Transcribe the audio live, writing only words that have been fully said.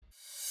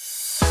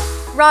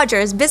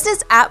Rogers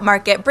Business App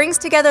Market brings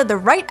together the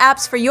right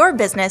apps for your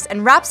business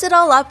and wraps it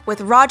all up with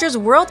Rogers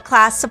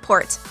world-class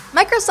support.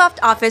 Microsoft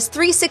Office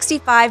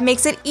 365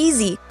 makes it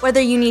easy,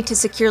 whether you need to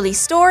securely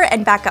store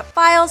and back up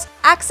files,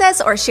 access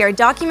or share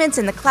documents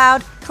in the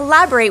cloud,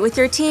 collaborate with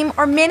your team,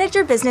 or manage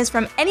your business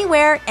from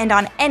anywhere and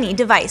on any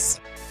device.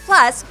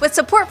 Plus, with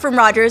support from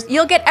Rogers,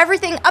 you'll get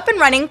everything up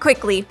and running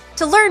quickly.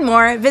 To learn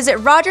more, visit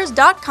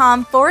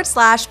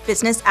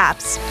rogers.com/business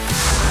apps.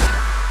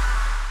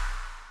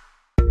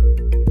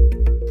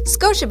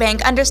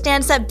 Scotiabank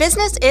understands that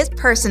business is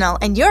personal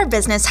and your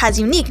business has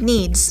unique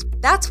needs.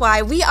 That's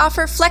why we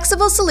offer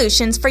flexible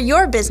solutions for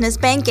your business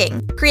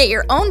banking. Create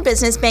your own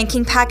business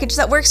banking package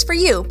that works for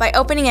you by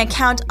opening an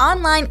account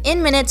online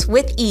in minutes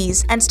with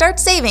ease and start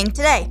saving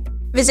today.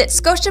 Visit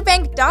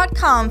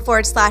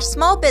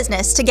scotiabank.com/small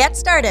business to get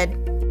started.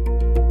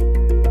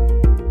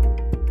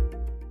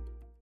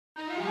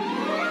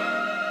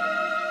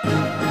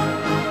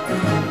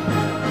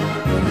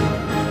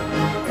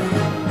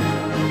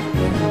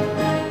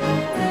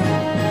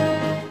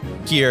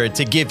 Here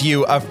to give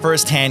you a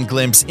first-hand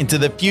glimpse into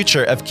the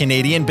future of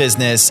Canadian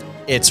business,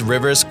 it's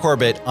Rivers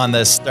Corbett on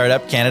the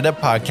Startup Canada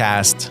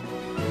podcast.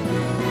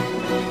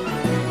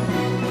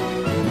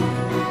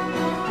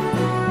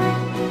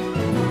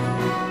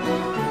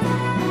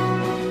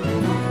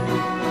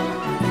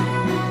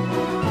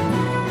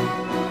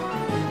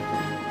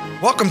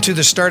 Welcome to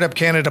the Startup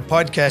Canada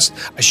podcast,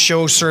 a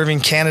show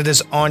serving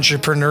Canada's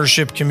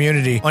entrepreneurship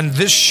community. On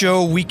this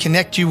show, we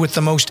connect you with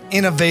the most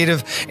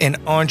innovative and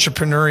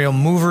entrepreneurial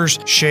movers,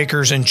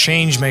 shakers, and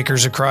change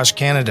makers across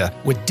Canada.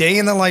 With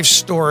day-in-the-life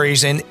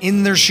stories and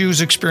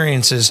in-their-shoes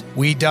experiences,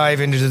 we dive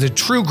into the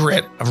true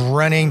grit of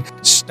running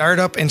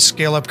startup and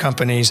scale-up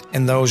companies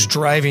and those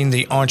driving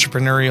the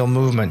entrepreneurial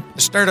movement.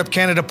 The Startup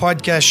Canada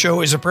podcast show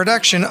is a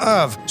production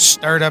of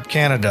Startup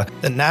Canada,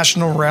 the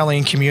national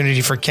rallying community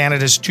for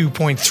Canada's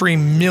 2.3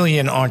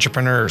 million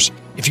entrepreneurs.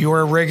 If you are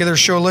a regular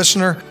show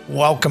listener,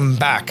 welcome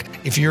back.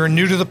 If you're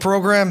new to the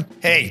program,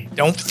 hey,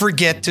 don't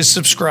forget to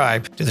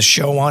subscribe to the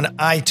show on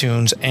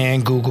iTunes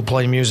and Google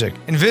Play Music.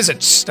 And visit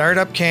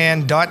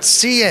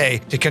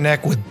startupcan.ca to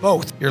connect with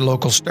both your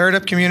local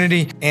startup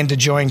community and to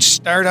join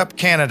Startup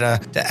Canada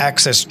to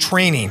access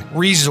training,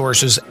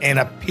 resources, and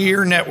a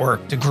peer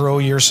network to grow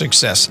your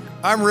success.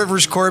 I'm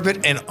Rivers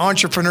Corbett, and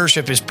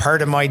entrepreneurship is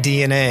part of my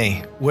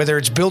DNA. Whether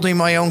it's building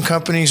my own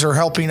companies or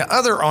helping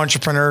other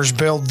entrepreneurs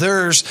build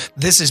theirs,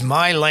 this is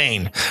my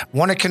lane.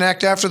 Want to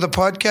connect after the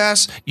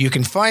podcast? You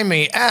can find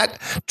me at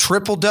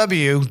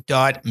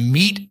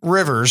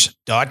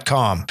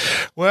www.meetrivers.com.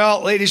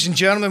 Well, ladies and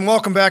gentlemen,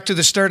 welcome back to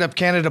the Startup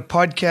Canada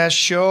podcast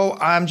show.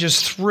 I'm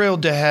just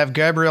thrilled to have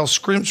Gabrielle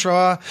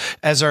Scrimshaw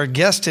as our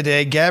guest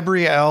today.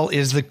 Gabrielle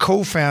is the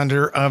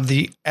co-founder of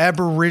the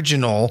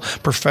Aboriginal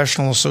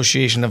Professional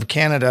Association of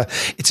Canada.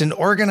 It's an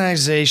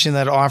organization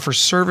that offers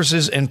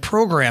services and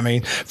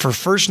programming for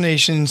First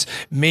Nations,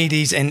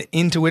 Métis, and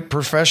Inuit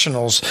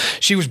professionals.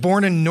 She was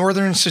born in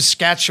northern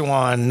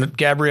Saskatchewan.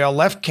 Gabrielle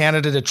left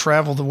Canada to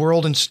travel the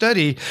world and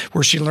study,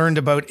 where she learned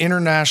about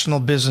international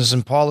business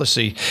and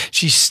policy.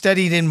 She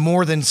studied in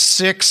more than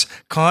 6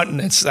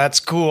 continents. That's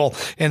cool.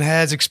 And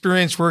has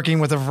experience working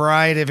with a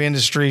variety of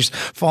industries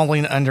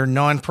falling under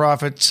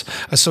nonprofits,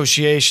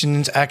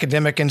 associations,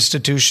 academic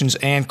institutions,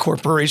 and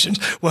corporations.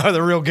 Wow,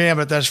 the real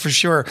gamut, that's for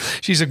sure.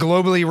 She's a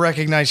globally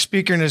recognized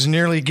speaker and has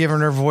nearly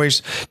given her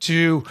voice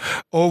to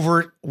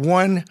over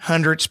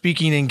 100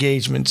 speaking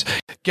engagements.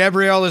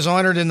 Gabrielle is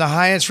honored in the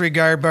highest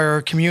regard by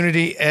our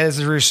community as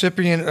the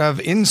recipient of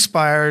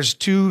Inspire's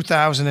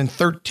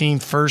 2013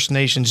 First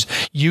Nations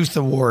Youth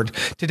Award.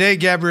 Today,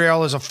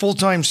 Gabrielle is a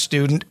full-time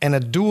student and a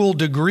dual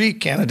degree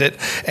candidate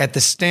at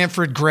the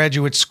Stanford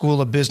Graduate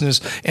School of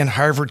Business and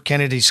Harvard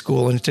Kennedy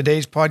School. In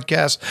today's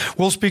podcast,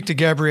 we'll speak to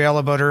Gabrielle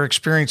about her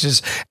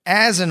experiences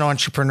as an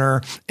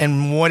entrepreneur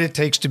and what it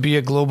takes to be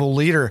a global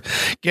leader.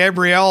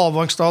 Gabrielle,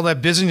 amongst all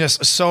that busyness,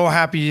 so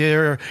happy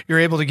you're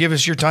able to give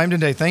us your time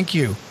today. Thank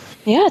you.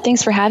 Yeah,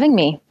 thanks for having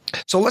me.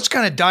 So let's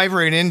kind of dive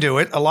right into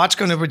it. A lot's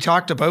going to be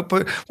talked about,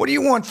 but what do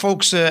you want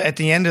folks at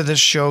the end of this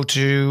show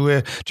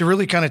to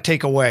really kind of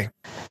take away?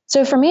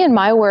 So for me in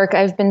my work,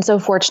 I've been so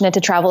fortunate to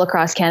travel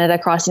across Canada,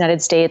 across the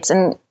United States.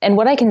 And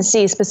what I can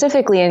see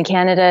specifically in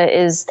Canada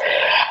is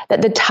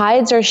that the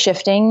tides are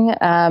shifting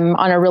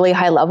on a really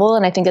high level.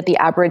 And I think that the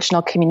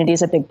Aboriginal community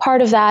is a big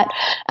part of that.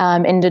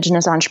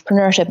 Indigenous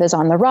entrepreneurship is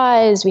on the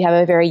rise. We have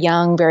a very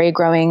young, very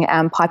growing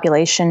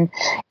population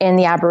in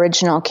the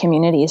Aboriginal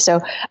community.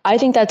 So I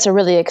think that's a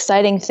really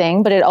exciting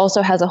thing, but it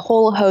also has a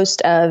whole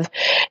host of,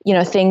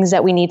 things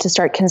that we need to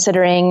start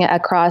considering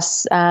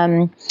across,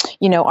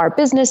 our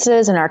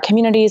businesses and our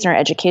communities and our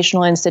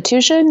educational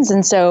institutions.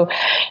 And so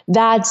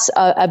that's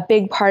a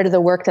big part of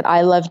the work that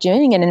I love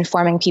doing and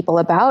informing people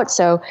about.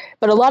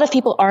 But a lot of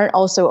people aren't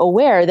also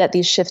aware that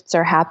these shifts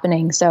are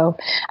happening. So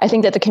I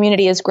think that the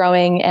community is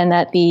growing and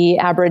that the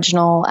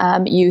Aboriginal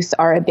youth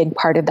are a big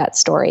part of that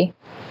story.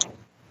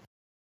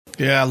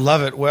 Yeah, I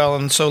love it. Well,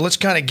 and so let's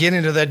kind of get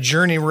into that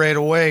journey right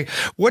away.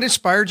 What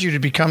inspired you to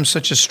become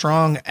such a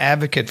strong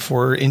advocate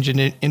for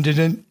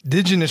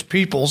Indigenous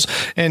peoples?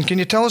 And can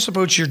you tell us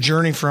about your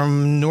journey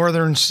from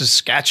northern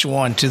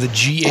Saskatchewan to the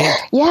G8?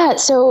 Yeah,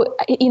 so,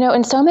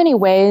 in so many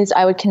ways,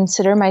 I would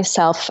consider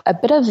myself a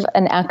bit of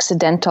an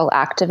accidental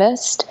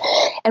activist.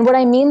 And what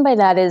I mean by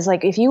that is,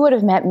 like, if you would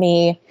have met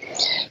me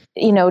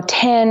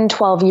 10,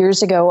 12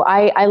 years ago,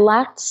 I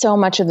lacked so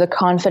much of the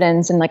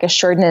confidence and like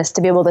assuredness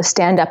to be able to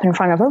stand up in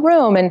front of a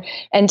room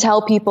and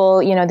tell people,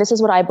 this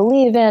is what I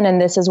believe in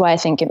and this is why I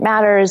think it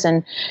matters.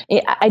 And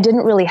I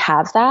didn't really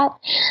have that.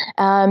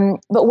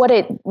 But what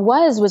it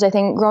was I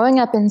think growing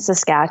up in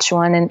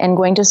Saskatchewan and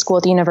going to school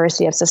at the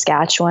University of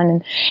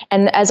Saskatchewan.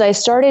 And as I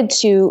started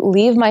to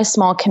leave my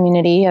small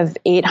community of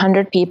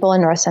 800 people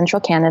in North Central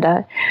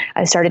Canada,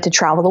 I started to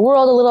travel the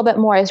world a little bit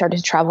more. I started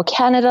to travel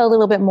Canada a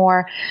little bit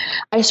more.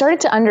 I started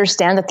to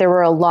understand that there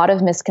were a lot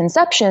of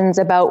misconceptions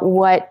about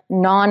what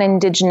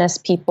non-Indigenous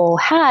people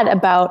had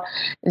about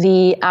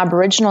the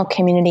Aboriginal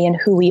community and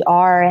who we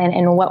are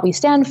and what we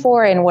stand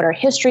for and what our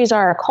histories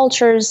are, our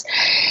cultures.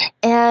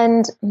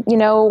 And,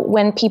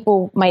 when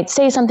people might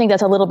say something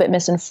that's a little bit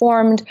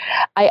misinformed,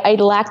 I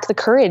lacked the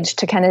courage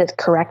to kind of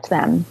correct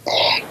them.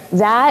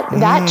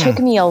 That took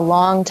me a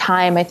long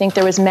time. I think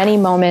there was many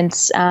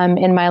moments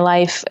in my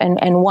life,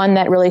 and one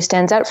that really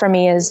stands out for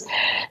me is,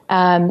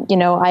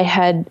 I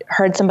had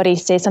heard somebody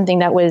say something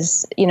that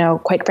was,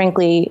 quite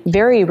frankly,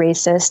 very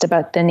racist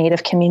about the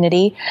Native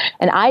community,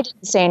 and I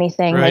didn't say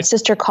anything. Right. My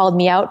sister called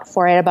me out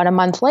for it about a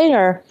month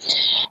later,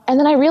 and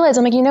then I realized,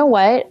 I'm like, you know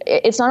what?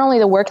 It's not only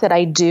the work that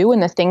I do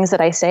and the things that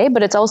I say,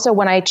 but it's also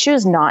when I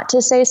choose not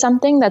to say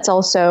something, that's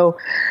also,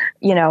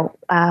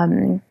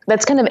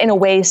 that's kind of in a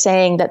way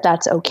saying that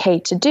that's okay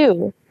to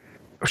do.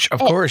 Of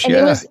course, and yeah.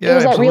 It was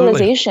absolutely. that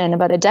realization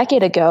about a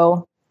decade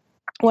ago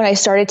when I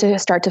started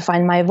to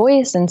find my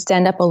voice and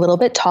stand up a little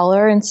bit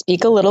taller and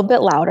speak a little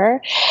bit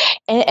louder.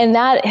 And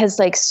that has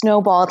like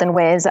snowballed in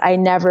ways I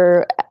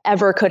never,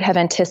 ever could have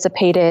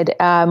anticipated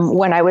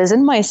when I was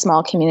in my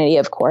small community,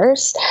 of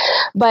course.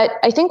 But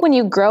I think when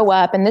you grow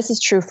up, and this is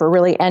true for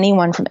really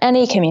anyone from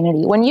any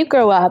community, when you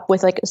grow up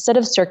with like a set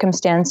of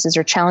circumstances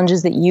or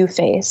challenges that you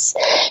face,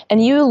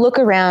 and you look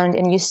around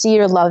and you see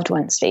your loved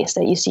ones face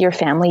it, you see your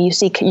family, you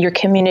see your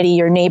community,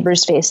 your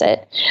neighbors face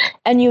it,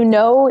 and you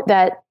know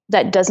that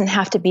doesn't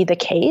have to be the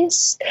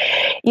case.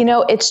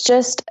 It's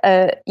just,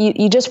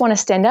 you just want to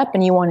stand up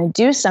and you want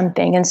to do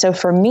something. And so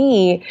for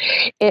me,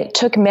 it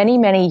took many,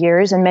 many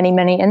years and many,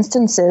 many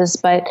instances,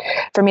 but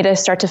for me to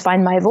start to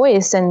find my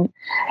voice, and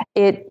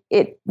it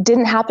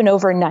didn't happen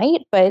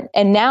overnight,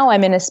 and now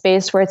I'm in a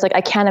space where it's like,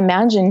 I can't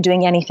imagine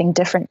doing anything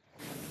different.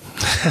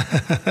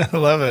 I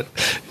love it.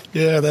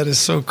 Yeah, that is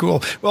so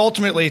cool. Well,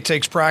 ultimately, it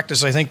takes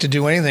practice, I think, to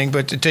do anything,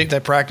 but to take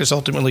that practice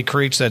ultimately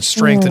creates that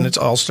strength, and it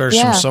all starts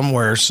from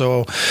somewhere.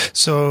 So,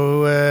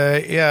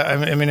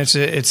 I mean,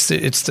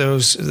 it's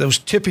those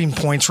tipping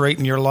points right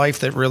in your life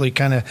that really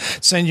kind of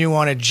send you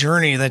on a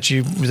journey that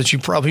you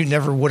probably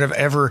never would have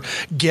ever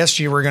guessed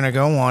you were going to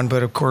go on.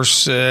 But of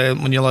course,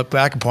 when you look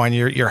back upon,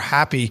 you're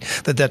happy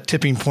that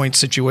tipping point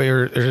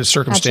situation or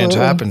circumstance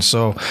happened.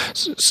 So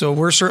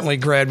we're certainly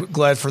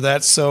glad for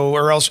that. So,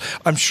 or else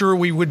I'm sure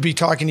we would be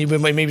talking to you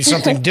about maybe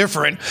something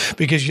different,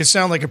 because you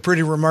sound like a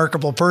pretty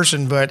remarkable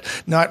person, but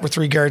not with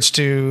regards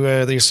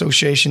to the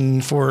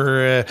association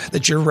for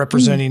that you're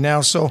representing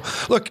now. So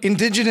look,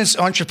 Indigenous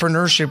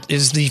entrepreneurship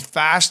is the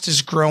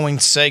fastest growing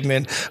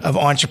segment of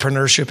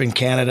entrepreneurship in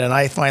Canada, and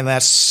I find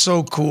that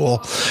so cool.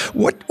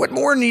 What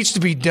more needs to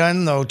be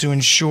done, though, to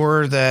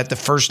ensure that the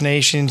First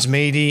Nations,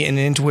 Métis, and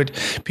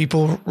Inuit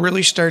people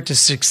really start to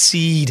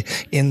succeed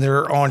in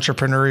their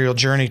entrepreneurial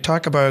journey?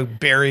 Talk about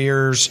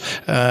barriers,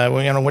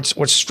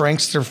 what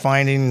strengths they're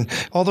finding,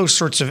 all those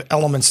sorts of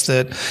elements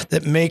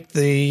that make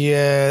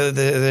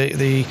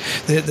the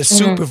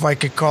soup, if I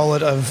could call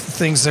it, of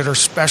things that are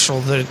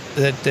special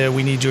that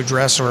we need to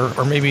address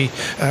or maybe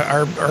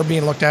are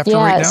being looked after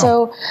right now. Yeah,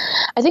 so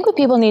I think what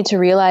people need to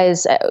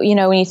realize,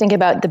 when you think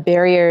about the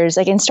barriers,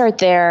 I can start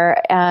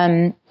there,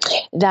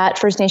 that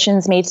First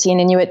Nations, Métis,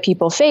 and Inuit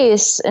people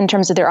face in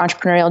terms of their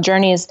entrepreneurial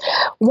journeys.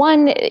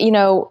 One,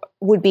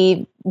 would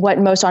be what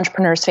most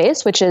entrepreneurs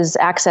face, which is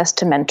access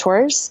to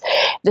mentors.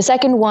 The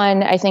second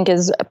one, I think,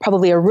 is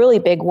probably a really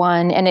big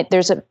one, and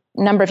there's a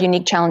number of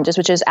unique challenges,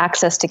 which is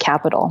access to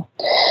capital.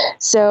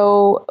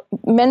 So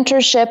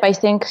mentorship, I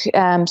think,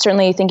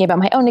 certainly thinking about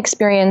my own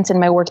experience and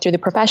my work through the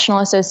Professional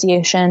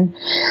Association,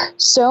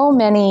 so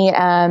many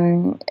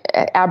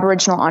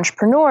Aboriginal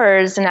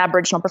entrepreneurs and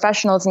Aboriginal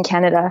professionals in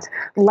Canada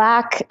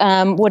lack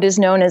what is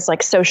known as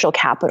like social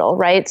capital,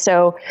 right?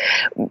 So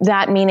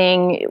that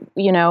meaning,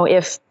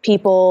 if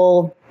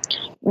people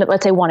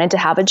let's say, wanted to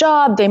have a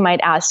job, they might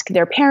ask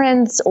their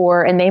parents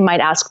and they might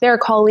ask their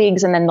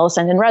colleagues, and then they'll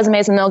send in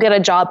resumes and they'll get a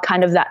job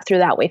kind of through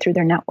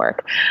their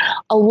network.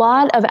 A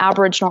lot of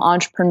Aboriginal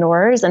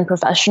entrepreneurs and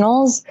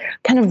professionals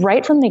kind of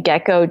right from the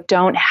get-go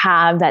don't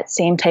have that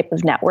same type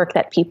of network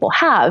that people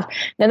have.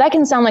 Now, that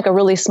can sound like a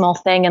really small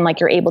thing and like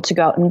you're able to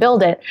go out and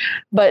build it,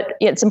 but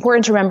it's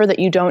important to remember that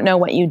you don't know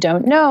what you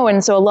don't know.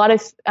 And so a lot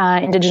of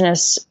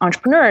Indigenous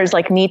entrepreneurs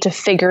like need to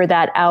figure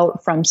that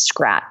out from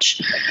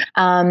scratch.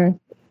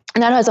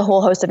 And that has a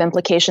whole host of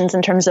implications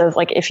in terms of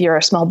like, if you're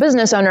a small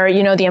business owner,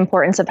 the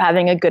importance of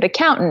having a good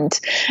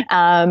accountant,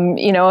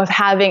 of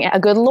having a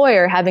good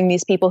lawyer, having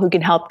these people who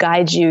can help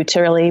guide you to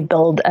really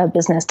build a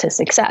business to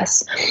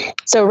success.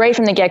 So right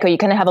from the get-go, you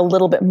kind of have a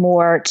little bit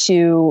more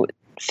to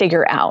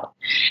figure out.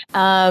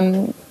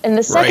 And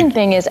the second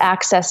thing is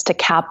access to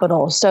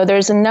capital. So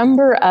there's a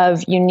number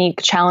of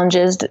unique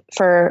challenges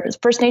for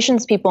First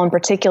Nations people in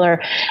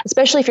particular,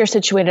 especially if you're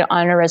situated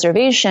on a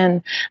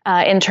reservation,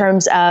 in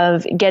terms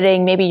of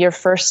getting maybe your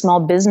first small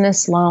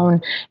business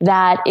loan,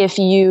 that if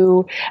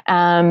you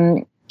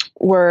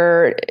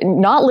were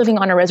not living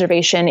on a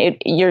reservation,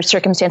 your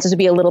circumstances would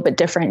be a little bit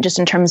different, just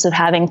in terms of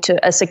having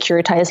a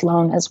securitized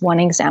loan as one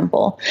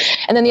example.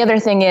 And then the other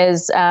thing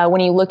is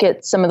when you look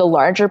at some of the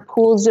larger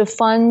pools of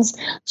funds,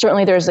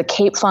 certainly there's the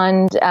CAPE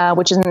Fund,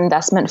 which is an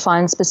investment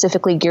fund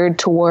specifically geared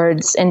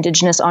towards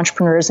Indigenous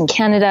entrepreneurs in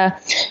Canada.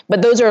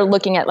 But those are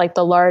looking at like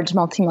the large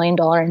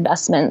multi-million-dollar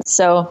investments.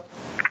 So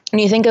when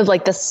you think of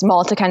like the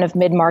small to kind of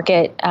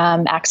mid-market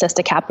access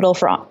to capital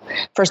for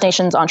First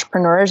Nations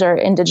entrepreneurs or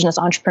Indigenous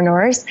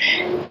entrepreneurs,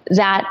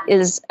 that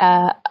is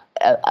a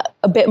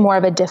bit more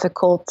of a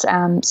difficult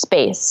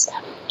space.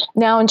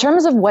 Now, in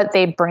terms of what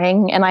they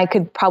bring, and I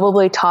could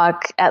probably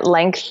talk at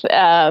length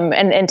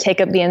and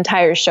take up the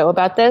entire show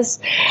about this,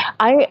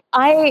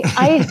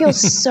 I feel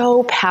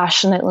so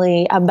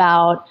passionately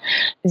about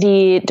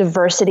the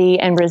diversity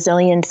and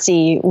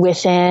resiliency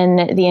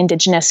within the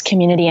Indigenous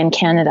community in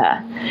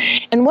Canada.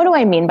 And what do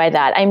I mean by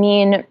that? I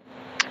mean,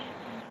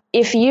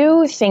 if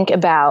you think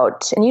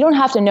about, and you don't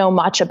have to know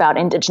much about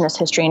Indigenous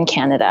history in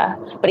Canada,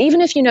 but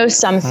even if you know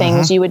some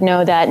things, you would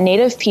know that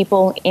Native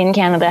people in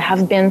Canada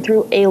have been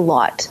through a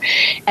lot.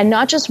 And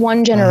not just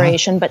one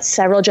generation, but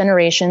several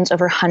generations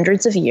over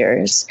hundreds of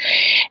years.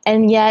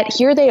 And yet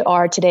here they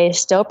are today,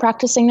 still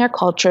practicing their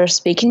culture,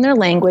 speaking their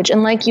language,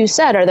 and like you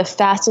said, are the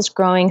fastest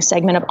growing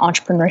segment of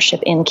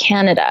entrepreneurship in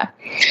Canada.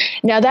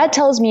 Now that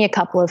tells me a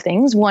couple of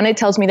things. One, it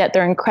tells me that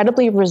they're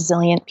incredibly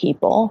resilient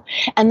people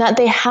and that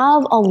they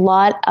have a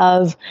lot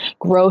of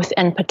growth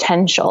and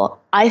potential.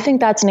 I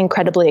think that's an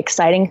incredibly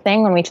exciting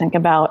thing when we think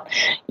about,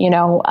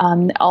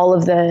 all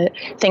of the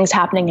things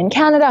happening in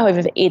Canada, how we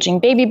have an aging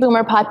baby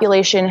boomer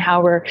population,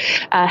 how we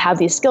have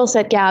these skill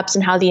set gaps,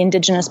 and how the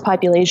Indigenous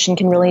population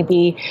can really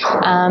be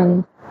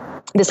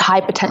this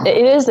high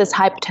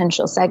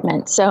potential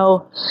segment.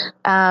 So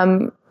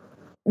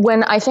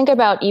when I think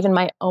about even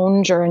my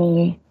own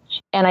journey,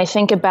 and I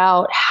think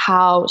about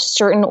how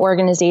certain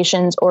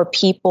organizations or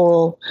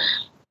people,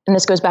 and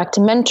this goes back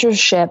to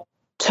mentorship,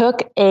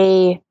 took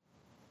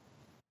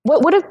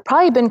what would have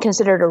probably been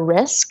considered a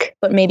risk,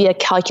 but maybe a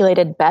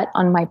calculated bet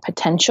on my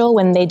potential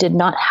when they did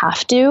not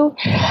have to,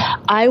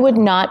 I would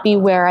not be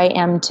where I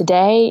am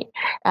today.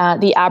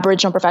 The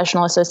Aboriginal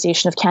Professional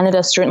Association of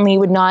Canada certainly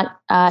would not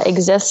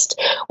exist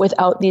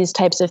without these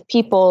types of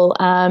people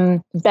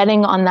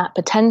betting on that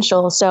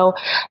potential. So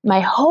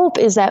my hope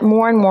is that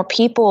more and more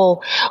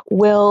people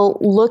will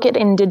look at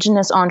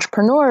Indigenous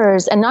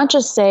entrepreneurs and not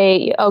just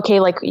say, okay,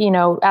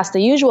 ask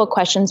the usual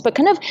questions, but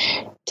kind of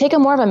take a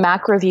more of a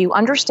macro view,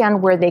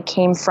 understand where they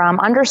came from,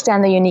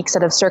 understand the unique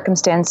set of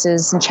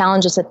circumstances and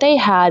challenges that they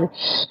had,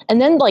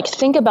 and then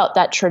think about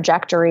that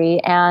trajectory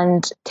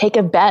and take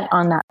a bet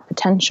on that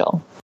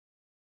potential.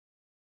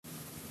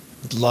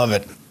 Love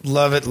it.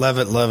 Love it. Love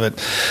it. Love it.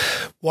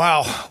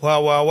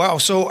 Wow.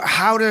 So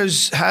how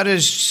does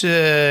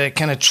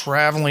kind of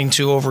traveling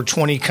to over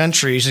 20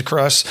 countries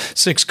across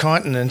 6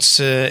 continents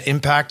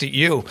impact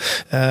you?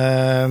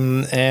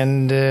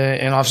 And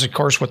obviously, of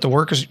course, what the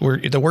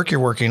work you're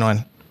working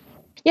on.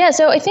 Yeah.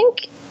 So I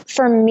think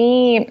for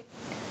me,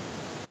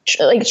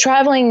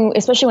 traveling,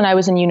 especially when I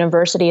was in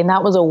university, and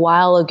that was a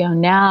while ago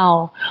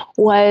now,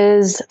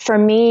 was for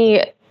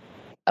me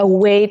a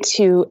way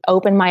to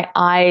open my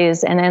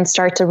eyes and then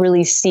start to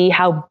really see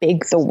how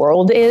big the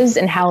world is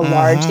and how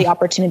large the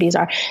opportunities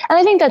are. And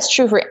I think that's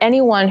true for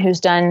anyone who's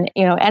done,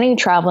 any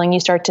traveling.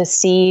 You start to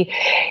see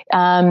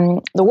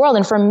the world.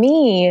 And for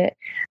me,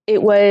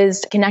 it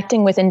was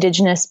connecting with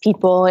Indigenous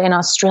people in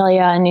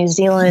Australia and New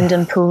Zealand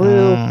and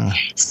Peru,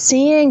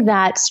 seeing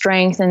that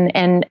strength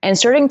and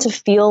starting to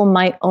feel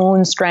my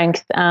own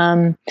strength,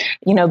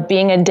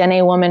 being a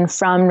Dene woman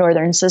from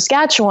Northern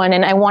Saskatchewan.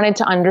 And I wanted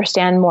to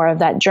understand more of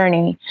that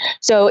journey.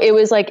 So it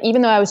was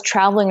even though I was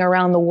traveling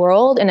around the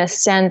world, in a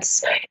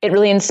sense, it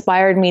really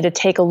inspired me to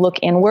take a look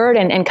inward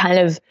and kind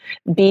of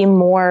be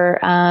more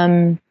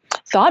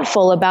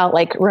thoughtful about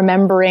like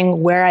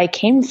remembering where I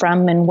came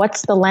from and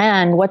what's the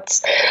land,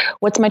 what's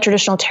my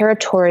traditional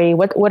territory,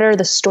 what are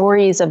the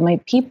stories of my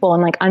people,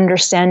 and like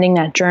understanding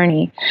that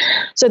journey.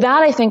 So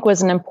that I think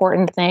was an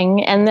important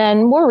thing. And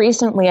then more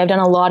recently, I've done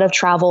a lot of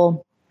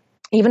travel.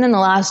 Even in the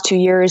last 2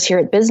 years here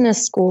at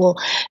business school,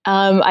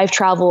 I've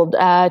traveled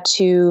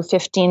to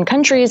 15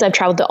 countries. I've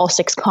traveled to all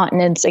 6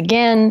 continents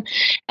again,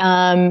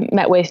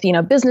 met with,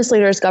 business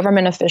leaders,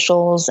 government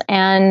officials.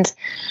 And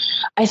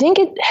I think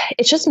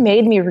it just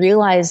made me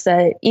realize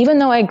that even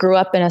though I grew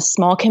up in a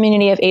small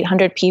community of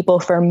 800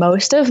 people for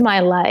most of my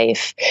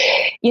life,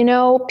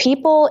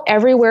 people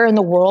everywhere in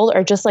the world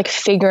are just like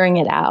figuring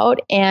it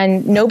out.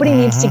 And nobody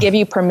needs to give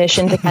you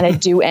permission to kind of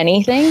do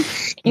anything.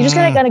 You just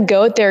gotta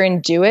go out there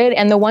and do it.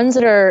 And the ones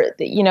that are,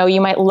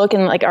 you might look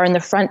and like are in the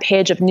front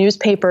page of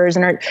newspapers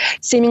and are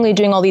seemingly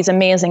doing all these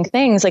amazing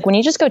things. Like when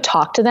you just go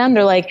talk to them,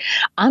 they're like,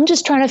 I'm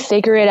just trying to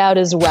figure it out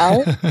as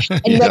well.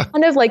 And that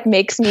kind of like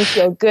makes me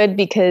feel good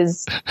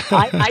because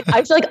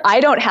I feel like I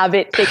don't have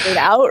it figured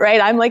out,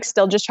 right? I'm like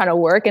still just trying to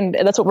work, and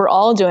that's what we're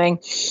all doing.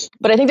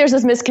 But I think there's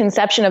this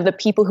misconception of the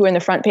people who are in the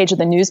front page of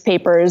the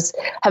newspapers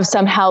have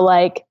somehow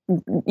like,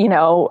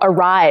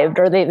 arrived,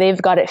 or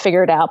they've got it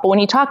figured out. But when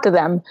you talk to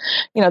them,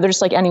 they're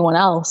just like anyone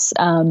else.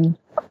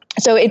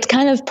 So it's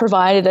kind of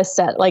provided us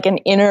like an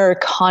inner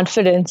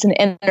confidence and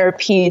inner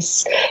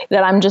peace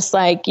that I'm just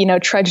like,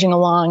 trudging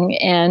along,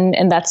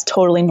 and that's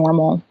totally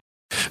normal.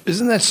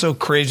 Isn't that so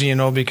crazy,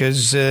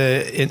 because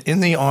in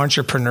the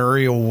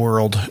entrepreneurial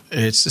world,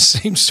 it's the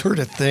same sort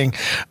of thing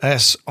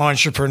as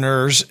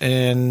entrepreneurs.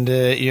 And,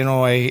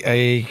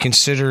 I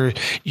consider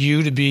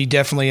you to be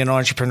definitely an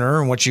entrepreneur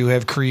and what you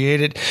have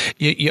created.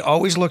 You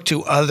always look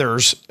to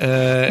others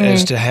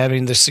as to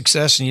having the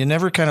success, and you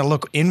never kind of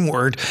look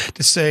inward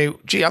to say,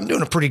 gee, I'm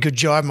doing a pretty good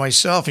job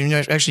myself. And you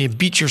actually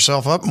beat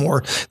yourself up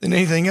more than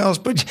anything else.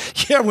 But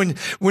yeah, when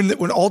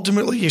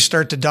ultimately you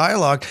start the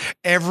dialogue,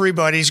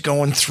 everybody's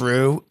going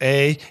through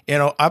a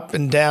up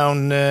and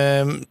down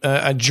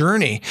a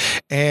journey.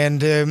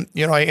 And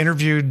I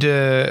interviewed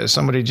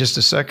somebody just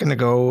a second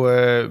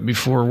ago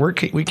before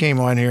we came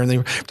on here, and they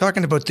were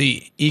talking about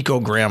the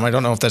ecogram. I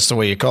don't know if that's the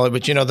way you call it,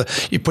 but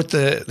you put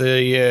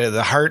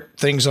the heart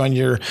things on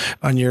your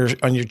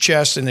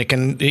chest, and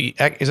is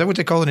that what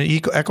they call it, an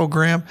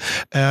echogram?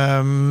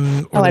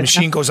 Or the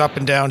machine goes up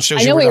and down,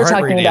 shows you where the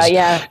heart rate is.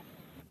 Yeah.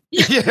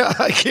 Yeah,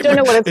 I don't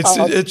know what it's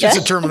called. It's just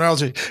a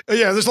terminology.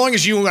 Yeah, as long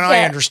as you and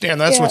I understand,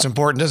 that's what's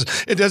important.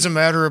 It doesn't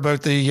matter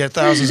about the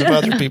thousands of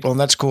other people, and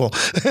that's cool.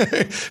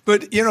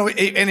 But,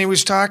 and he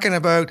was talking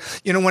about,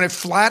 when it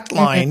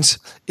flatlines,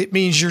 it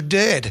means you're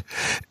dead.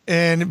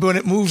 And when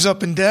it moves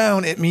up and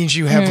down, it means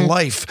you have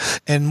life,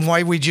 and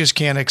why we just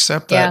can't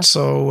accept that. Yeah.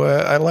 So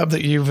I love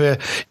that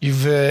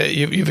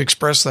you've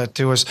expressed that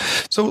to us.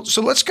 So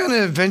let's kind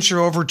of venture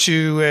over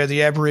to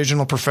the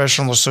Aboriginal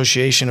Professional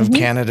Association of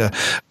Canada.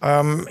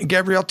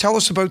 Gabrielle, tell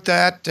us about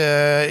that.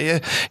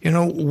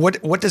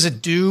 What does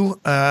it do?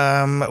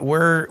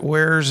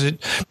 Where is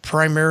it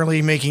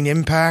primarily making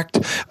impact?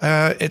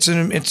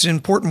 It's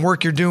important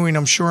work you're doing,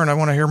 I'm sure, and I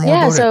want to hear more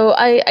about it. Yeah, so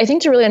I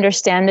think to really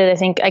understand it, I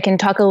think I can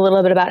talk a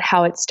little bit about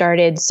how it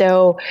started.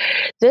 So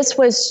this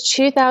was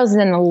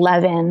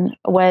 2011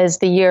 was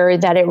the year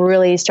that it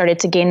really started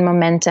to gain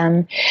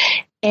momentum.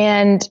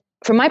 And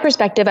from my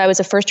perspective, I was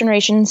a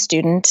first-generation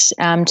student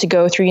to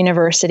go through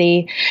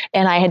university,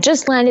 and I had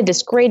just landed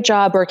this great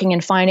job working in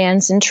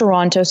finance in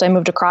Toronto, so I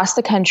moved across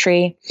the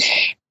country.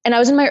 And I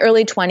was in my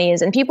early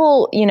 20s, and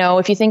people,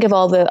 if you think of a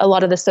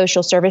lot of the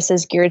social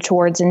services geared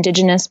towards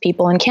Indigenous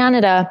people in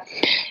Canada,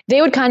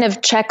 they would kind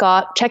of check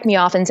me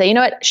off and say, you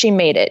know what, she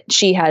made it.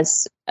 She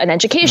has an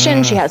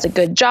education, she has a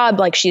good job,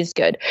 like she's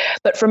good.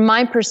 But from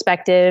my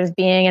perspective,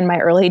 being in my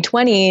early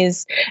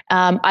 20s,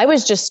 I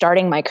was just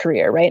starting my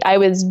career, right? I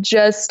was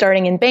just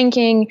starting in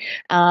banking.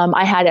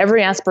 I had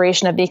every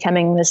aspiration of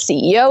becoming the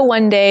CEO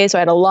one day, so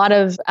I had a lot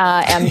of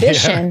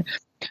ambition. Yeah.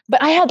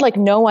 But I had like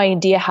no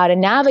idea how to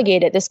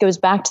navigate it. This goes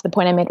back to the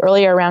point I made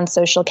earlier around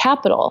social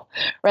capital,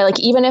 right? Like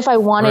even if I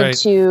wanted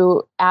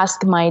to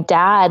ask my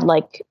dad,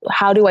 like,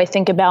 how do I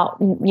think about,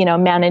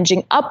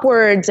 managing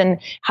upwards and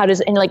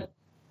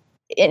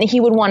and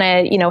he would want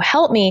to,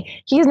 help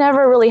me. He's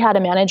never really had a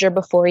manager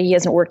before. He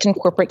hasn't worked in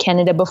corporate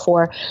Canada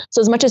before.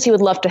 So as much as he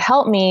would love to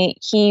help me,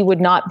 he would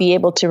not be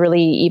able to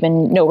really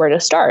even know where to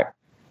start.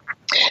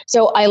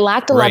 So I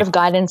lacked a lot of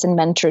guidance and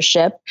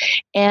mentorship,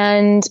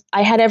 and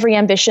I had every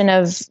ambition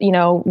of,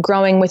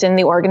 growing within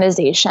the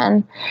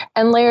organization.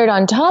 And layered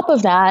on top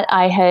of that,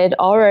 I had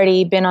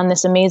already been on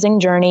this amazing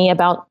journey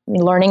about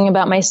learning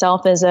about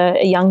myself as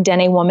a young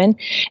Dene woman,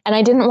 and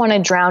I didn't want to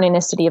drown in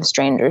a city of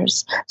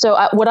strangers. So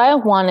what I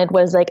wanted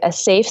was like a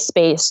safe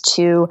space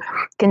to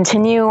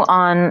continue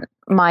on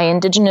my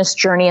Indigenous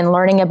journey and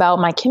learning about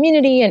my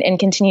community and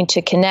continue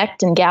to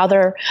connect and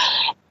gather,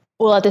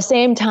 While at the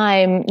same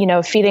time,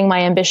 feeding my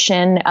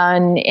ambition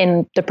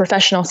in the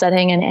professional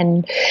setting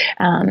and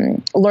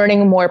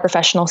learning more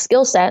professional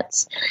skill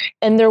sets.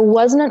 And there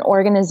wasn't an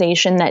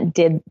organization that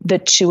did the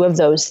two of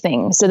those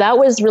things. So that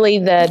was really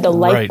the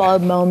light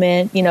bulb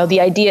moment, the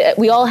idea.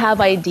 We all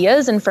have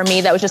ideas. And for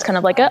me, that was just kind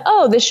of like,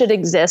 this should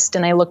exist.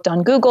 And I looked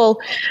on Google,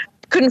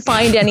 couldn't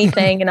find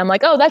anything. And I'm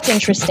like, that's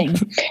interesting.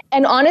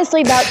 And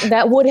honestly,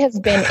 that would have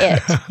been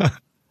it.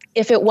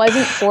 If it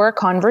wasn't for a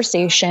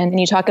conversation, and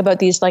you talk about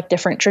these like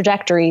different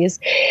trajectories,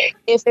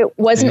 if it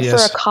wasn't for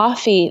a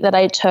coffee that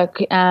I took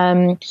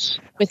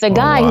with a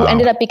guy who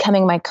ended up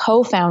becoming my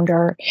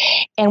co-founder,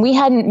 and we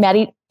hadn't met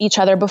each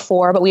other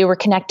before, but we were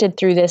connected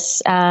through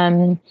this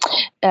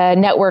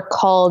network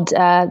called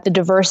the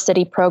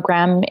Diversity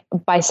Program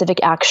by Civic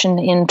Action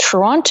in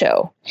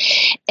Toronto.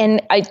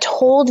 And I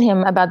told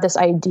him about this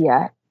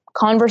idea.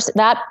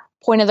 That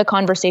point of the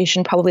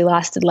conversation probably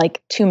lasted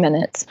like 2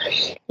 minutes.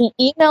 He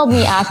emailed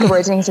me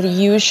afterwards and he said,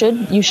 you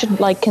should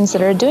like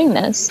consider doing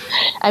this.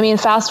 I mean,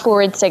 fast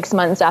forward 6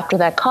 months after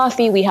that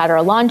coffee, we had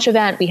our launch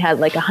event. We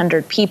had like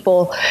 100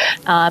 people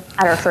at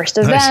our first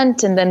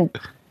event. And then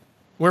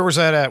where was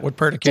that at? What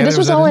part of Canada? So this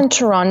was all in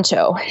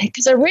Toronto.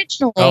 Because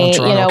originally,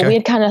 we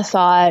had kind of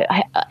thought,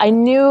 I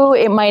knew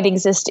it might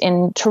exist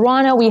in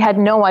Toronto. We had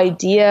no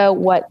idea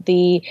what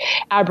the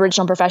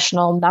Aboriginal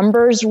professional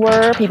numbers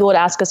were. People would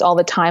ask us all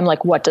the time,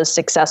 like, what does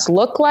success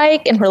look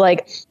like? And we're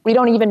like, we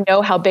don't even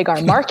know how big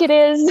our market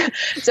is.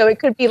 So it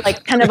could be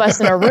like 10 of us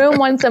in a room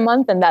once a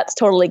month, and that's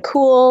totally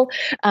cool.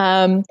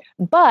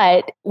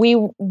 But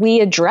we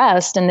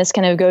addressed, and this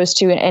kind of goes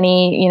to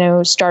any,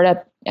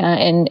 startup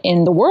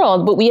in the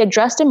world, but we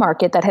addressed a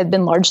market that had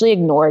been largely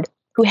ignored,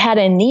 who had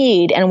a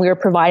need, and we were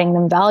providing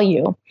them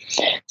value.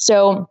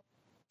 So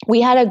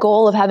we had a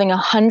goal of having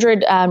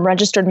 100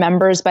 registered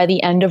members by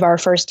the end of our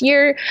first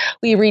year.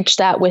 We reached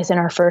that within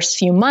our first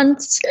few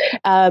months.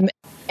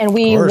 And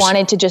we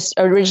wanted to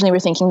originally we're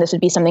thinking this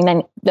would be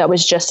something that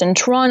was just in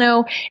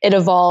Toronto. It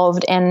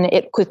evolved and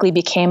it quickly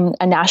became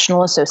a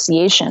national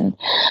association.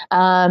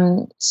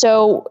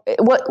 So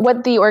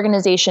what the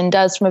organization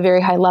does from a very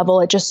high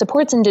level, it just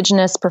supports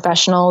Indigenous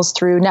professionals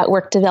through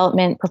network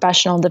development,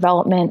 professional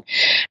development,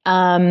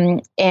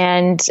 and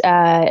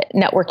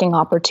networking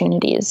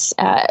opportunities.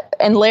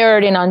 And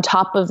layered in on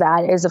top of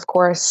that is, of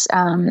course,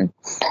 an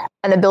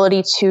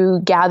ability to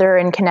gather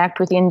and connect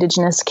with the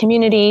Indigenous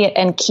community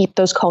and keep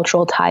those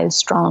cultural ties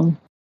strong.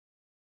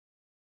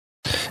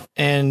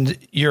 And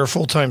you're a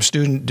full-time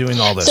student doing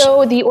all this.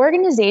 So the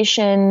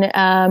organization,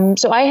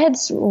 so I had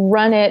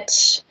run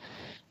it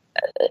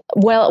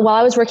while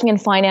I was working in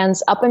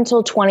finance up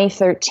until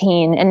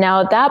 2013. And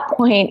now at that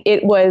point,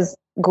 it was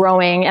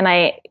growing, and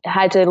I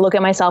had to look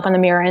at myself in the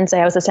mirror and say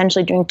I was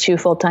essentially doing 2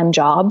 full-time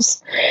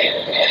jobs.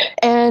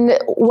 And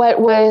what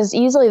was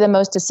easily the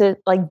most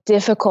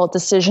difficult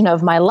decision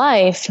of my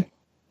life,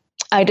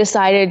 I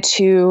decided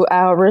to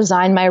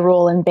resign my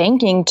role in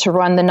banking to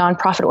run the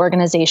nonprofit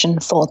organization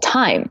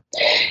full-time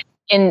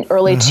in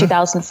early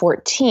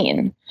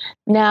 2014.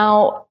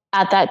 Now,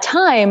 at that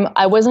time,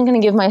 I wasn't going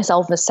to give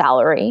myself a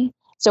salary.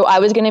 So I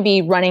was going to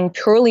be running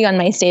purely on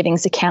my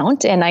savings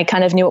account, and I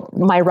kind of knew what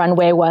my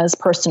runway was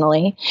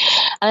personally.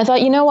 And I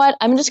thought, you know what,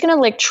 I'm just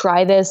going to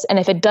try this. And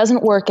if it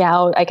doesn't work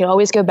out, I can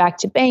always go back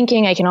to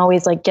banking. I can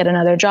always get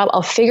another job.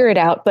 I'll figure it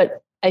out.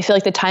 But I feel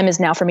like the time is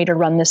now for me to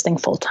run this thing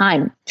full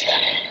time.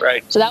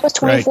 Right. So that was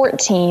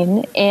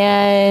 2014.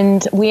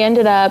 And we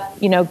ended up,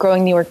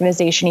 growing the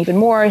organization even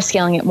more,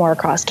 scaling it more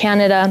across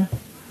Canada.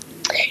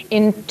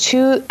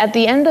 At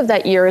the end of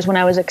that year is when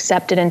I was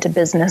accepted into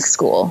business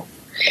school.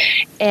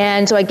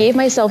 And so I gave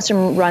myself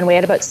some runway,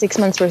 at about 6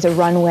 months worth of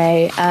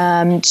runway,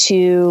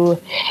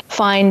 to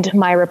find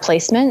my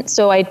replacement.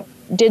 So I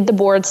did the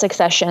board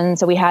succession.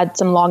 So we had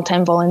some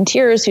longtime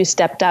volunteers who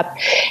stepped up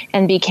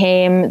and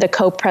became the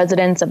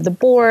co-presidents of the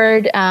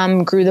board,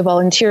 grew the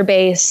volunteer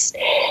base.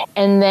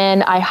 And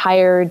then I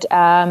hired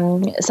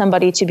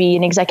somebody to be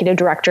an executive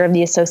director of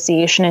the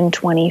association in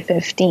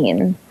 2015.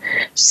 And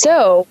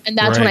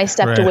that's when I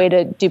stepped away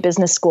to do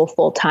business school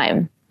full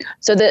time.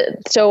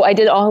 So I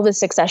did all of the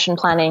succession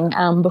planning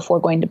before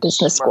going to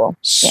business school.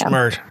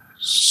 Smart.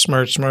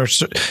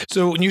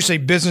 So when you say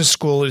business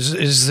school,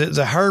 is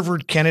the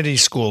Harvard Kennedy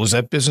School, is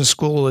that business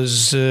school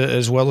as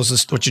well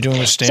as what you're doing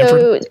with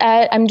Stanford? So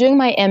I'm doing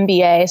my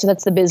MBA, so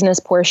that's the business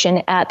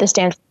portion at the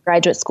Stanford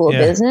Graduate School of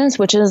Business,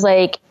 which is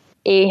a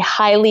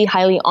highly,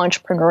 highly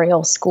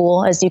entrepreneurial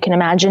school, as you can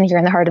imagine, here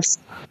in the heart of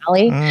Silicon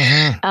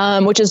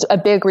Valley, which is a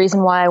big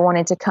reason why I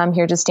wanted to come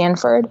here to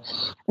Stanford.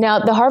 Now,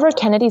 the Harvard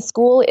Kennedy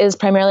School is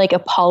primarily a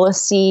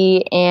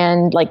policy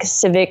and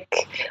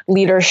civic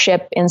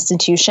leadership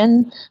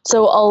institution.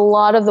 So a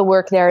lot of the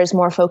work there is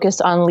more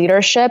focused on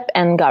leadership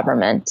and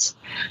government.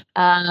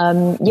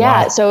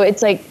 Wow. So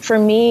it's for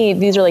me,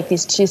 these are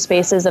these two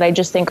spaces that I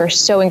just think are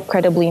so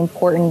incredibly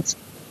important.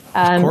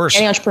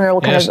 Any entrepreneur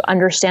will kind of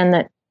understand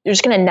that you're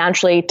just going to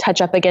naturally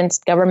touch up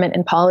against government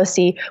and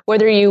policy,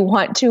 whether you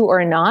want to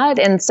or not.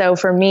 And so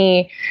for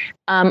me,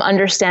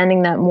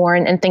 understanding that more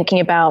and thinking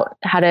about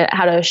how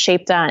to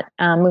shape that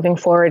moving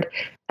forward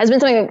has been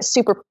something that's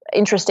super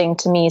interesting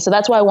to me. So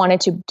that's why I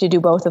wanted to do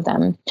both of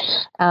them.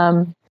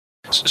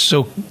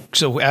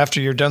 So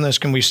after you're done this,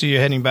 can we see you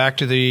heading back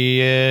to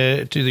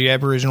the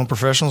Aboriginal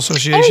Professional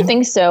Association? I don't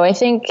think so. I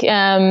think,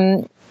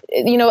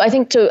 I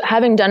think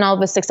having done all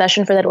the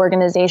succession for that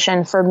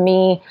organization, for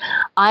me,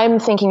 I'm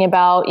thinking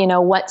about,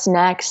 what's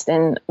next.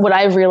 And what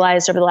I've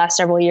realized over the last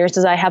several years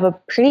is I have a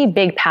pretty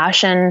big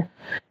passion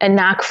and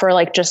knack for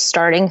like just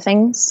starting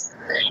things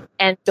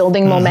and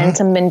building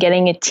momentum and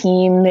getting a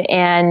team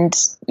and,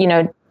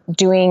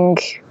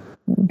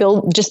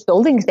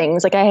 building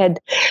things. Like I had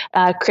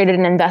created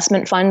an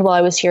investment fund while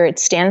I was here at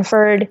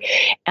Stanford.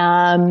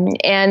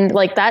 And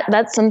like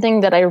that's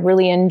something that I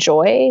really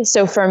enjoy.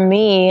 So for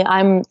me,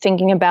 I'm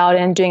thinking about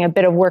and doing a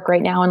bit of work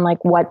right now on like,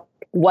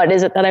 what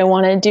is it that I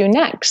want to do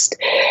next?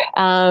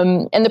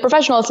 And the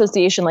professional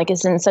association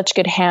is in such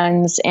good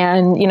hands,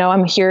 and,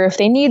 I'm here if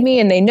they need me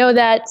and they know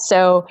that.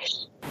 So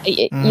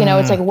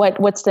it's like,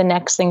 what's the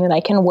next thing that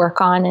I can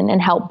work on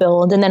and help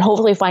build, and then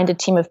hopefully find a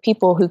team of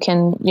people who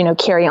can,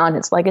 carry on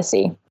its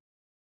legacy.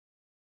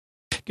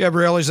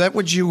 Gabrielle, is that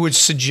what you would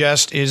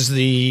suggest is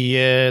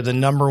the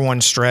number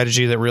one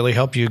strategy that really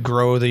helped you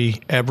grow the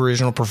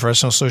Aboriginal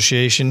Professional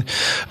Association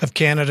of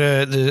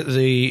Canada?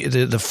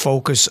 The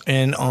focus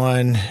in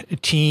on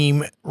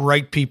team,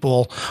 right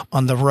people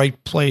on the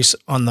right place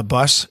on the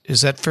bus.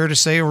 Is that fair to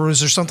say, or is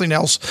there something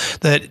else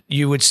that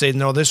you would say?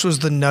 No, this was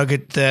the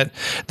nugget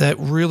that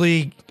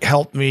really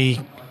helped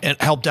me. It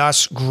helped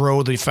us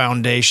grow the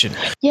foundation.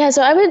 Yeah,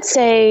 so I would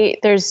say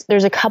there's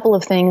a couple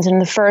of things.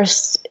 And the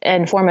first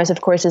and foremost,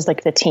 of course, is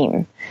like the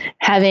team.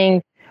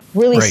 Having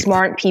really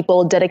smart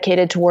people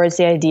dedicated towards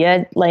the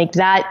idea, like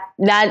that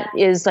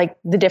is like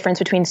the difference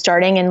between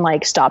starting and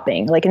like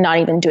stopping, like not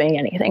even doing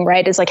anything,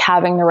 right? It's like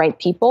having the right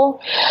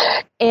people.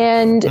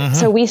 And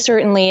so we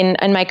certainly,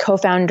 and my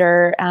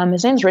co-founder,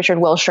 his name's Richard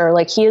Wilshire,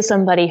 like he is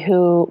somebody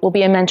who will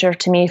be a mentor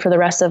to me for the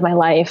rest of my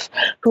life,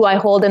 who I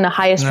hold in the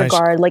highest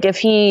regard. Like if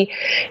he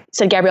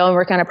said, Gabrielle, I'm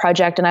working on a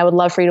project and I would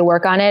love for you to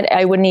work on it,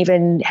 I wouldn't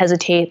even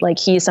hesitate. Like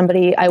he's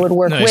somebody I would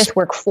work with,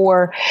 work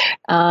for.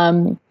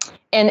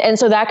 And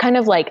so that kind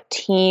of like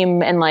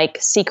team and like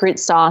secret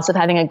sauce of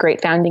having a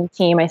great founding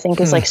team, I think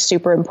is like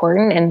super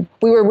important. And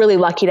we were really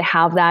lucky to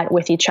have that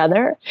with each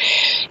other.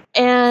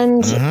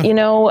 And,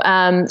 so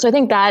I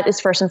think that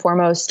is first and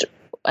foremost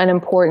an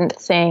important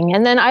thing.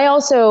 And then I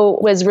also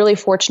was really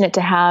fortunate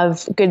to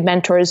have good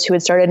mentors who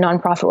had started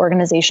nonprofit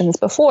organizations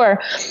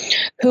before,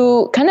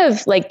 who kind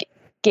of like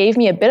gave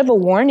me a bit of a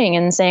warning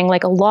and saying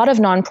like a lot of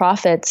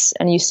nonprofits,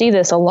 and you see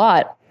this a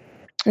lot,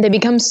 they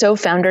become so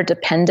founder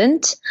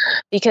dependent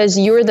because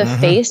you're the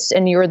face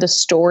and you're the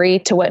story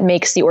to what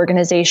makes the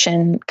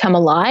organization come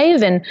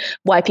alive and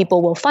why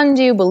people will fund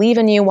you, believe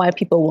in you, why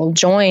people will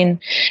join.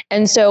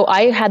 And so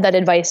I had that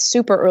advice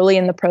super early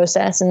in the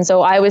process. And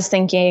so I was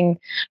thinking,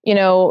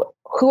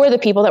 who are the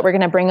people that we're going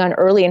to bring on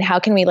early and how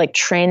can we like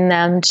train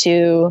them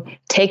to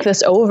take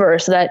this over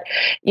so that,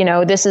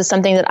 this is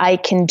something that I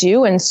can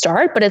do and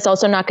start, but it's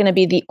also not going to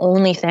be the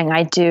only thing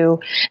I do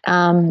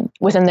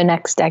within the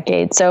next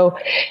decade. So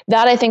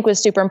that I think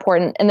was super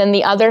important. And then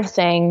the other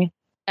thing,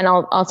 and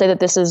I'll say that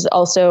this is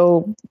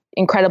also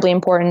incredibly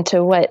important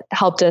to what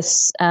helped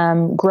us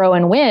grow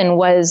and win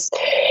was,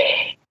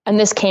 and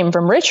this came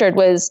from Richard,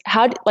 was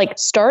how to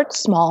start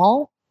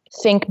small,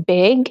 think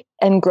big,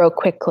 and grow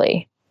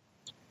quickly.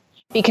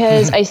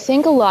 Because I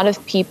think a lot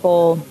of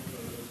people,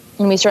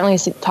 and we certainly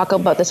talk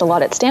about this a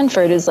lot at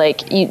Stanford, is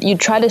like you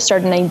try to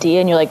start an idea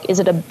and you're like, is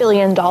it $1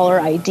 billion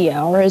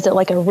idea or is it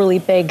like a really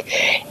big?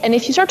 And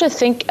if you start to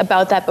think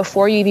about that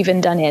before you've even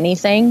done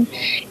anything,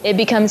 it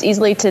becomes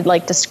easily to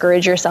like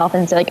discourage yourself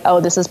and say like, oh,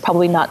 this is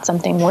probably not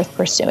something worth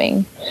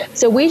pursuing.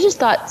 So we just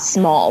thought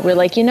small. We're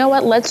like, you know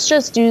what, let's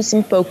just do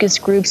some focus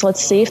groups. Let's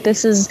see if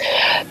this is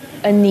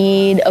a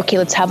need. Okay,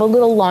 let's have a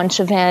little launch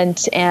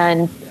event,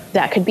 and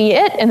that could be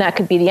it, and that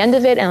could be the end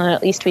of it, and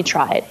at least we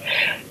tried.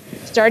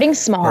 Starting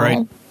small,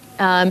 and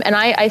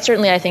I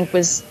certainly I think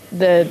was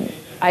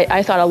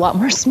I thought a lot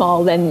more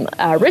small than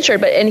Richard,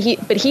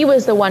 but he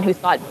was the one who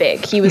thought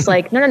big. He was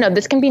like, no,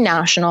 this can be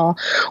national.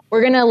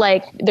 We're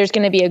gonna there's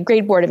gonna be a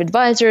great board of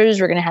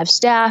advisors. We're gonna have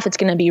staff. It's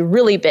gonna be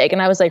really big.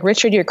 And I was like,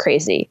 Richard, you're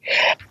crazy.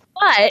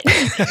 But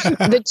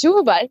the two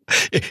of us,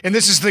 and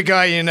this is the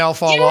guy you now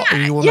follow.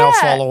 You will now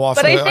follow off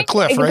a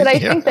cliff, right? But I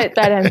think that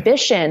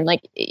ambition,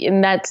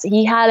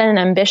 he had an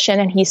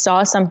ambition, and he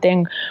saw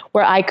something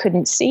where I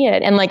couldn't see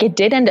it, and it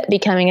did end up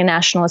becoming a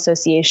national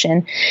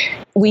association.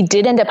 We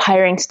did end up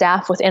hiring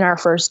staff within our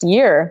first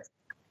year,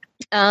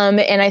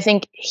 and I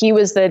think he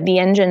was the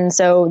engine.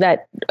 So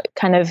that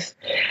kind of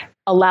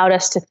allowed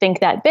us to think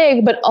that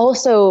big, but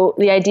also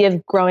the idea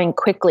of growing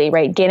quickly,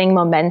 right? Gaining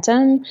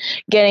momentum,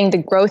 getting the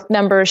growth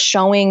numbers,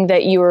 showing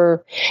that you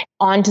were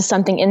onto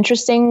something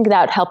interesting.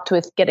 That helped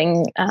with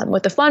getting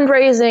with the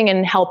fundraising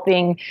and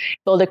helping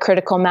build a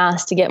critical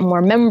mass to get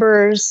more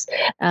members.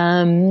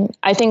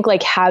 I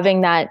think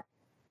having that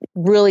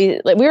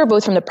really, we were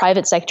both from the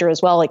private sector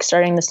as well,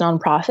 starting this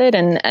nonprofit,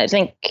 and I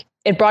think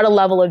it brought a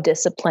level of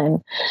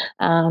discipline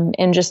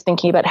in just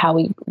thinking about how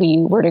we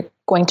were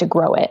going to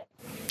grow it.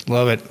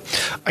 Love it.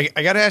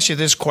 I got to ask you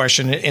this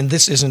question, and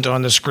this isn't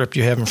on the script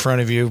you have in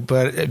front of you,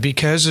 but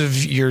because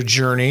of your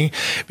journey,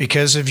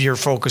 because of your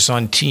focus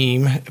on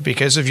team,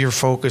 because of your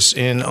focus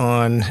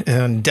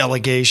on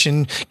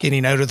delegation,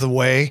 getting out of the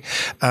way,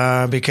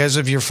 because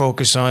of your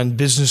focus on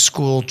business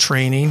school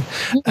training,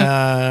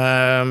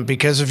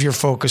 because of your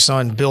focus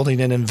on building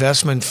an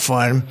investment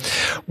fund,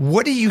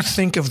 what do you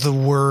think of the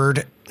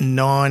word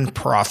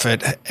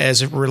nonprofit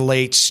as it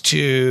relates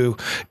to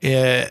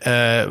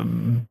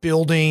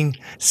building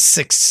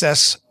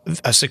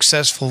a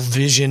successful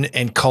vision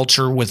and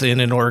culture within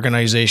an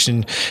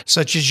organization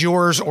such as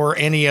yours or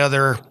any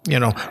other,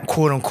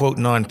 quote unquote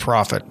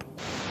nonprofit?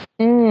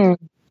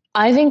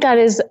 I think that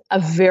is a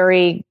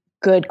very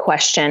good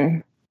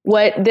question.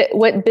 What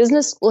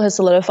business school has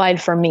solidified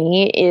for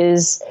me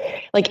is,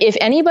 like, if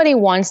anybody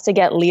wants to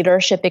get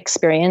leadership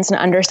experience and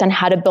understand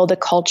how to build a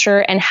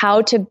culture and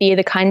how to be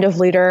the kind of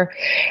leader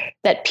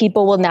that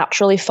people will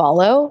naturally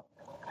follow,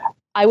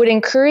 I would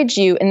encourage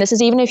you, and this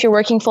is even if you're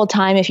working full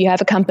time, if you have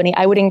a company,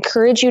 I would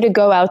encourage you to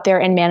go out there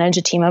and manage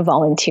a team of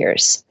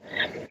volunteers,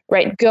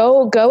 right?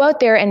 Go out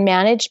there and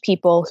manage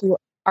people who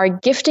are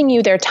gifting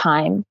you their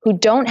time, who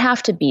don't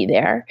have to be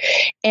there.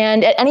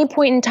 And at any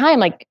point in time,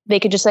 like, they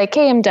could just say,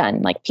 okay, I'm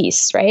done, like,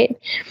 peace, right?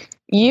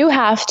 You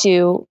have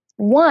to,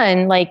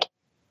 one, like,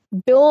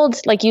 build,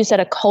 like you said,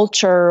 a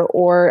culture,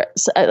 or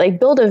like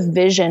build a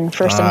vision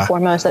first and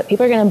foremost that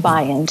people are going to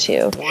buy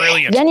into.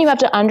 Brilliant. Then you have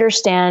to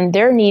understand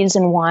their needs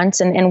and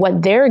wants and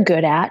what they're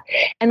good at,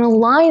 and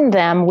align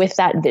them with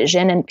that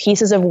vision and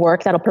pieces of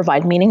work that'll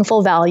provide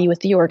meaningful value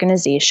with the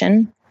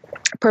organization.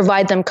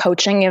 Provide them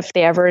coaching if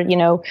they ever,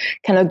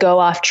 kind of go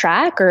off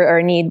track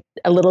or need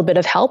a little bit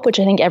of help, which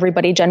I think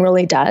everybody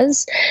generally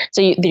does.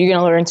 So you're going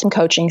to learn some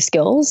coaching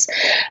skills.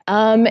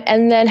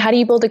 And then how do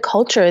you build a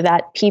culture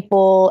that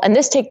people, and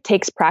this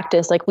takes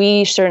practice. Like,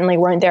 we certainly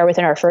weren't there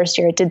within our first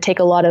year. It did take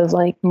a lot of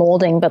like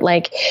molding, but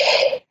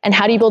and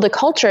how do you build a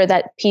culture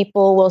that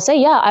people will say,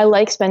 yeah, I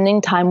like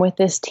spending time with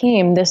this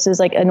team. This is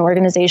like an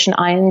organization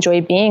I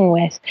enjoy being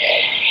with.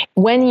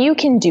 When you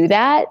can do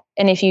that,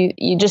 and if you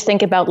just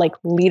think about like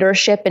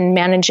leadership and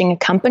managing a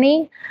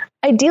company,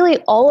 ideally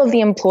all of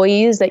the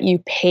employees that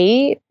you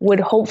pay would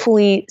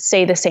hopefully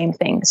say the same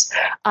things.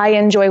 I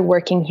enjoy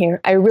working here.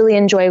 I really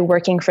enjoy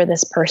working for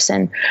this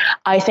person.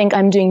 I think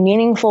I'm doing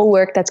meaningful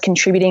work that's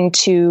contributing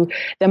to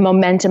the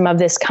momentum of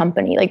this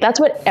company. Like, that's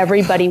what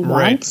everybody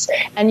wants.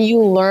 Right. And you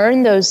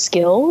learn those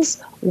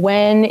skills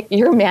when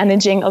you're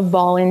managing a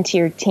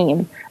volunteer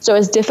team. So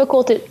as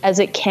difficult as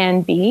it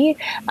can be,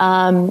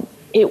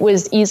 it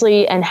was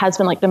easily and has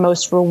been like the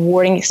most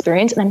rewarding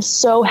experience. And I'm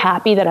so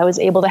happy that I was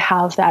able to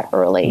have that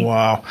early.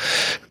 Wow.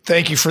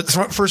 Thank you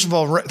first of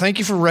all, thank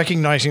you for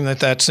recognizing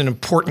that that's an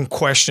important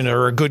question,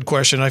 or a good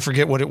question. I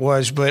forget what it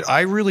was, but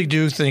I really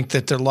do think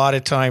that there are a lot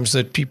of times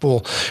that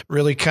people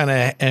really kind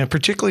of, and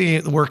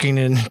particularly working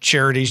in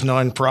charities,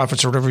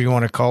 nonprofits, or whatever you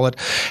want to call it,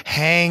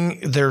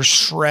 hang their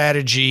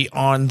strategy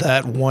on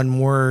that one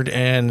word.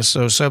 And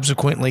so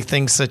subsequently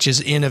things such as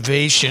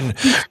innovation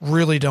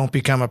really don't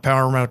become a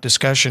paramount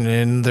discussion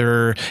in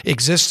their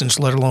existence,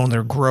 let alone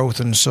their growth.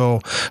 And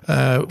so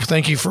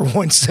thank you for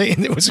once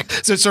saying it was,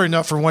 sorry,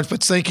 not for once,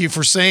 but thank you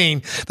for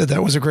saying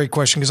that was a great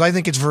question, because I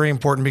think it's very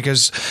important,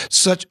 because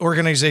such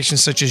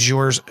organizations such as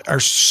yours are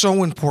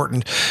so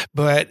important,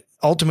 but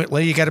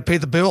ultimately you got to pay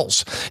the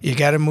bills. You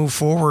got to move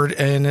forward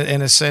in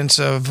a sense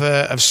of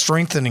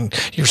strengthening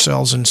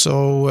yourselves. And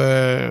so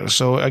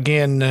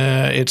again,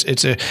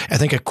 it's I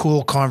think a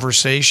cool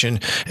conversation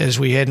as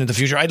we head into the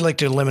future. I'd like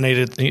to eliminate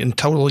it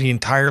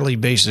entirely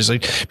basis,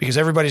 because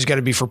everybody's got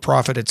to be for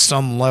profit at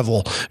some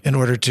level in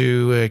order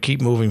to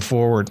keep moving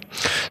forward.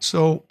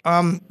 So,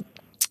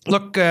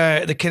 look,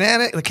 the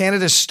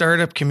Canada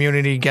startup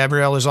community,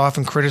 Gabrielle, is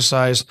often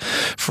criticized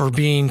for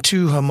being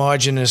too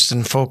homogenous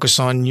and focus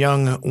on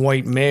young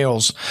white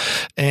males.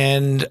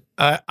 And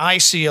I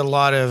see a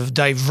lot of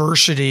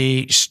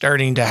diversity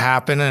starting to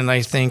happen, and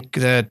I think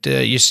that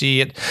you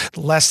see it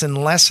less and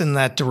less in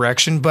that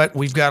direction. But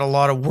we've got a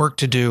lot of work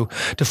to do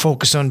to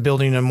focus on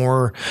building a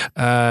more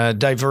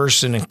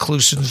diverse and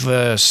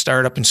inclusive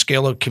startup and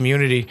scale-up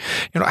community.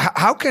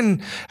 How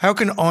can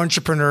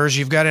entrepreneurs?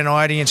 You've got an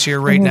audience here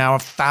right now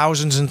of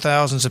thousands and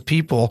thousands of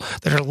people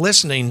that are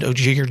listening to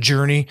your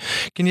journey.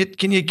 Can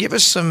you give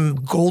us some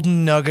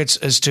golden nuggets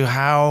as to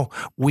how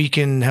we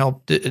can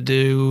help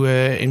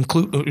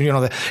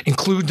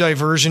include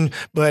diversion,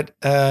 but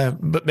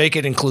make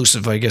it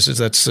inclusive, I guess,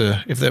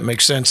 if that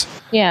makes sense.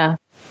 Yeah.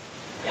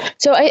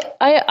 So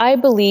I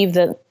believe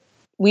that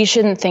we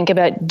shouldn't think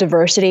about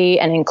diversity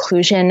and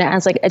inclusion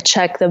as like a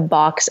check the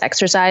box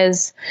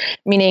exercise,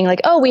 meaning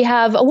like, oh, we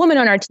have a woman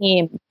on our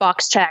team,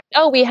 box check.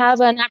 Oh, we have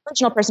an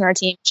Aboriginal person on our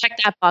team, check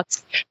that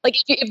box. Like,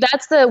 if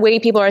that's the way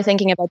people are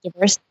thinking about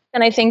diversity,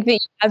 And I think that you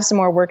have some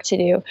more work to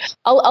do.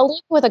 I'll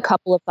leave with a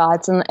couple of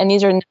thoughts, and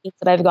these are nuggets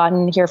that I've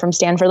gotten here from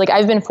Stanford. Like,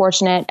 I've been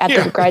fortunate at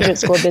the Graduate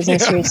School of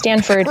Business here at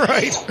Stanford.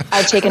 Right.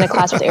 I've taken a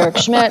class with Eric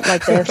Schmidt,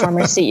 like the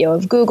former CEO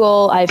of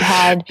Google. I've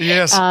had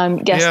guest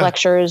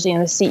lectures. You know,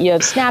 the CEO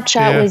of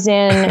Snapchat was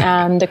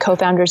in, the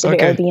co-founders of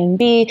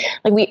Airbnb.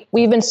 Like,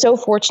 we've been so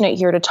fortunate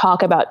here to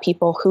talk about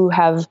people who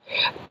have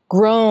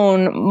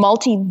grown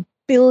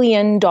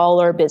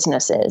multi-billion-dollar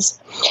businesses.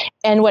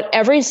 And what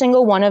every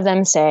single one of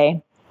them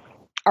say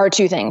are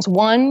two things.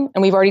 One,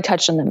 and we've already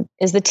touched on them,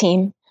 is the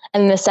team.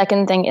 And the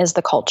second thing is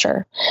the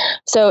culture.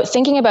 So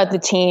thinking about the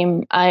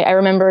team, I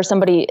remember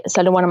somebody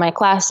said in one of my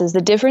classes, the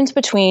difference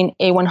between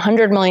a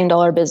 $100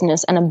 million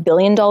business and $1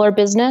 billion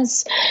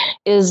business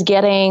is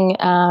getting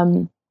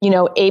A+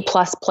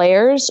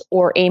 players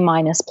or A-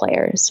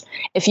 players.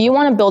 If you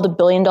want to build $1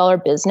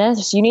 billion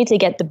business, you need to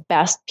get the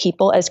best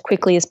people as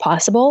quickly as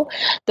possible.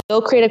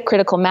 They'll create a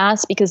critical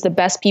mass because the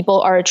best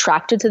people are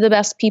attracted to the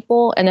best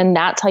people. And then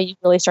that's how you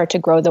really start to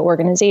grow the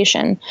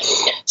organization.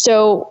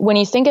 So when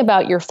you think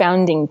about your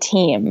founding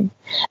team,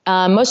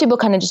 most people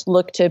kind of just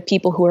look to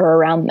people who are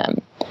around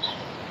them.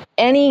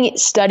 Any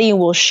study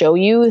will show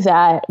you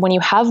that when you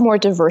have more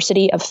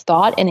diversity of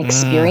thought and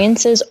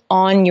experiences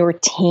on your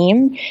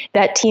team,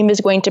 that team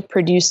is going to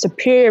produce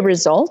superior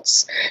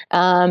results.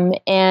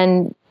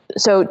 And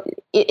so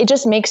it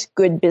just makes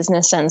good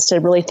business sense to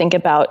really think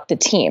about the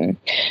team.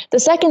 The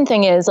second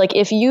thing is, like,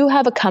 if you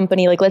have a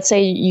company, like let's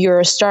say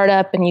you're a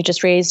startup and you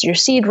just raised your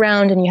seed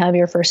round and you have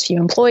your first few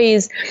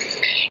employees,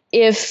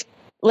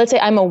 let's say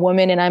I'm a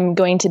woman and I'm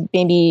going to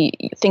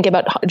maybe think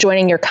about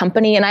joining your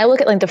company, and I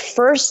look at like the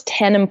first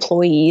 10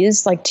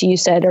 employees, like you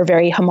said, are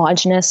very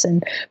homogenous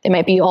and they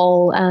might be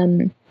all,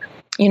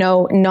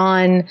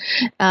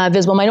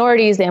 non-visible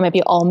minorities. They might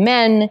be all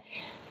men.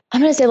 I'm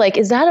going to say, like,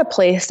 is that a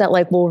place that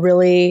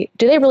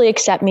do they really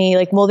accept me?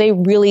 Like, will they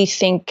really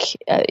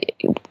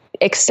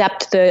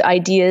accept the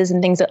ideas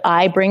and things that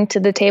I bring to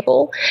the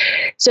table?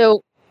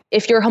 So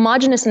if you're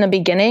homogenous in the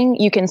beginning,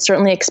 you can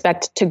certainly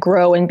expect to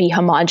grow and be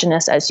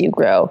homogenous as you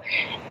grow.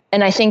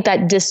 And I think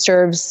that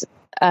disserves,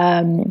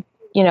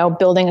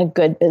 building a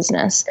good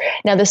business.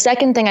 Now, the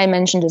second thing I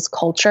mentioned is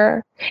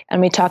culture.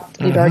 And we've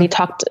already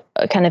talked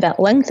kind of at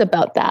length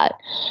about that.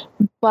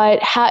 But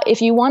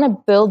if you want to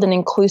build an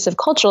inclusive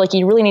culture, like,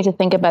 you really need to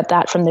think about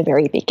that from the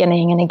very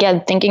beginning. And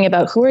again, thinking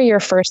about who's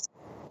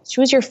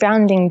your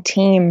founding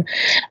team?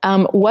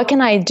 What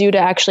can I do to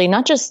actually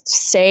not just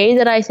say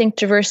that I think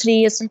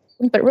diversity is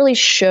important, but really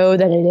show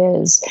that it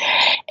is?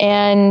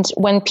 And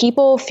when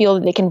people feel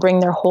that they can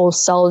bring their whole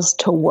selves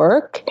to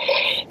work,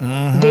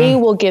 they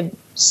will give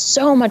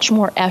so much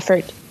more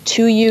effort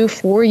to you,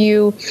 for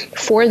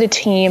the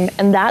team.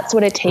 And that's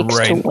what it takes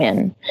to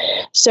win.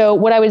 So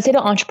what I would say to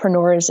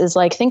entrepreneurs is,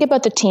 like, think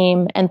about the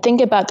team and think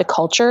about the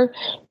culture,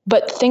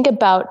 but think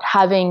about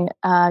having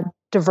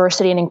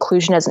diversity and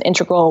inclusion as an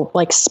integral,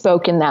 like,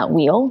 spoke in that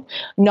wheel,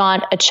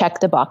 not a check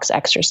the box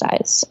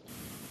exercise.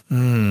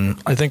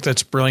 I think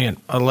that's brilliant.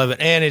 I love it.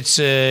 And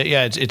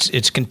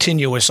it's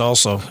continuous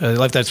also. I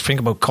like that. Think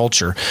about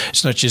culture.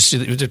 It's not just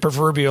the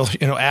proverbial,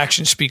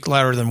 actions speak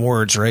louder than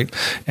words, right?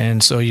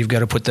 And so you've got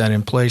to put that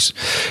in place.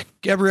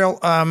 Gabrielle,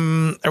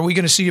 are we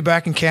going to see you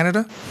back in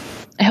Canada?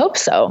 I hope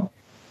so.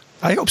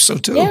 I hope so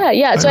too.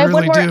 Yeah. So I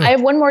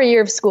have one more year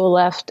of school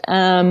left.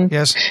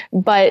 Yes.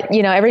 But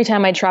every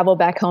time I travel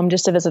back home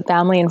just to visit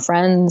family and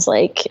friends,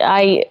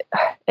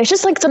 it's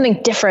just like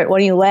something different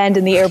when you land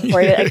in the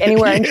airport, like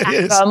anywhere in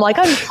Canada. I'm like,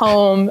 I'm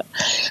home,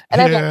 and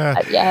I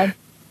love that.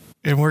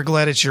 And we're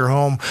glad it's your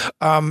home.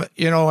 I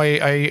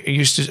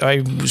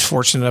was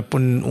fortunate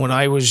when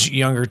I was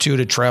younger too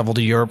to travel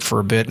to Europe for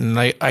a bit, and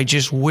I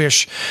just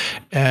wish,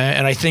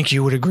 and I think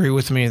you would agree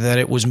with me, that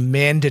it was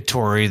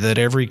mandatory that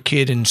every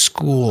kid in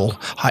school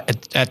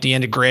at the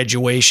end of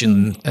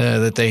graduation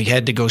that they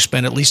had to go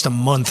spend at least a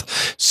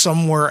month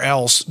somewhere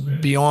else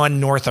beyond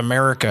North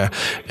America,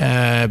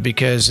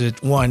 because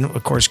it, one,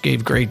 of course,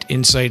 gave great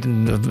insight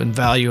and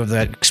value of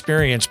that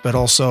experience, but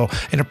also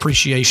an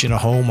appreciation of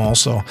home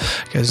also,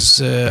 because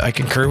I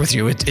concur with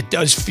you. It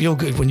does feel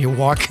good when you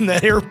walk in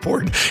that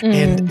airport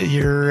and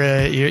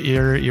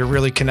you're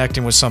really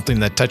connecting with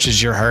something that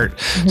touches your heart.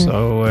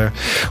 So,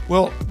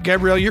 well,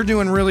 Gabrielle, you're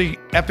doing really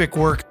epic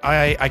work.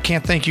 I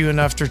can't thank you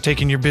enough for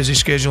taking your busy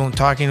schedule and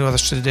talking to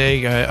us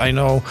today. I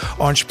know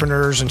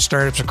entrepreneurs and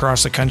startups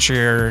across the country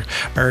are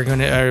going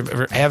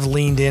to have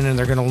leaned in, and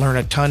they're going to learn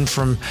a ton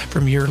from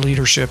your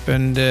leadership.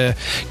 And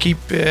keep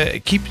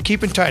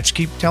in touch.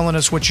 Keep telling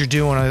us what you're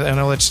doing. I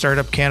know that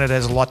Startup Canada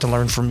has a lot to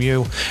learn from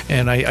you.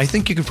 And I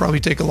think you could probably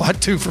take a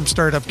lot too from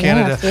Startup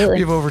Canada. Yeah, we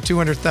have over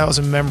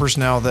 200,000 members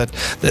now that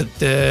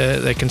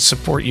can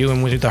support you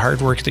and with the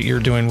hard work that you're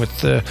doing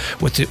with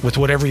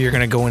whatever you're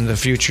going to go into the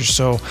future.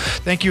 So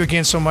thank you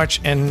again so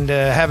much, and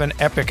have an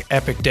epic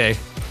day.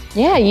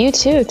 Yeah, you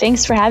too.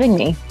 Thanks for having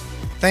me.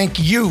 Thank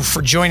you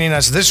for joining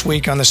us this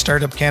week on the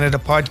Startup Canada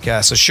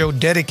podcast, a show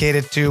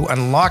dedicated to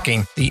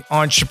unlocking the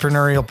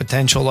entrepreneurial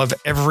potential of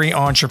every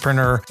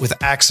entrepreneur with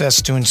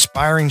access to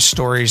inspiring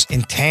stories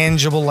and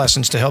tangible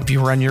lessons to help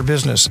you run your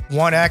business.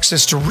 Want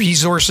access to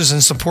resources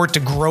and support to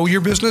grow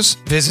your business?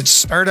 Visit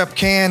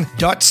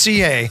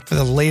startupcan.ca for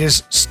the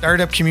latest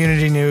startup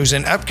community news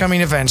and upcoming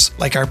events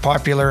like our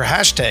popular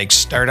hashtag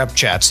Startup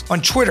Chats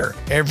on Twitter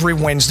every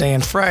Wednesday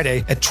and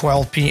Friday at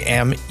 12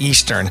 p.m.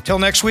 Eastern. Till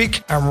next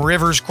week, I'm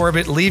Rivers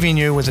Corbett, leaving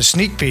you with a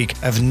sneak peek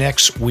of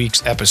next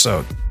week's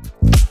episode.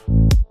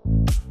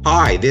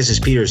 Hi, this is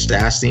Peter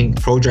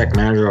Stastny, Project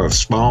Manager of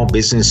Small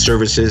Business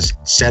Services,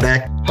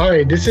 SEDEC.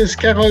 Hi, this is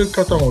Carole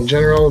Coton,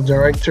 General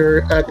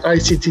Director at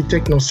ICT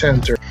Techno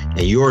Center.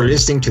 And you're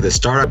listening to the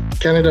Startup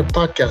Canada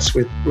podcast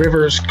with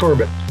Rivers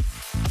Corbett.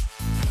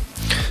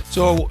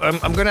 So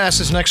I'm going to ask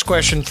this next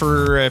question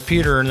for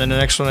Peter, and then the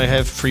next one I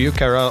have for you,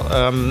 Carole.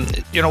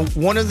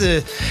 One of the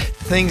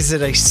things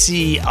that I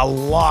see a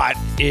lot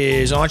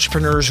is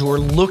entrepreneurs who are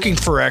looking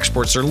for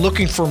experts, they're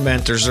looking for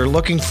mentors, they're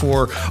looking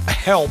for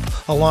help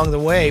along the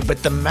way,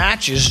 but the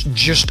matches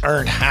just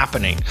aren't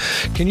happening.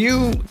 Can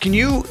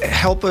you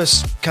help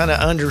us kind of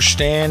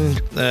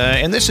understand?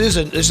 And this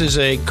is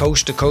a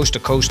coast to coast to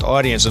coast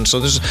audience, and so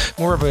this is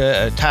more of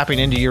a tapping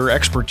into your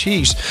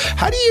expertise.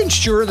 How do you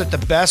ensure that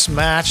the best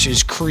match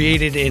is created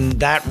in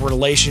that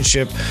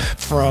relationship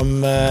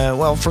from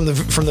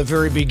the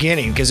very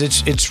beginning? Because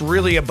it's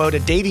really about a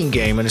dating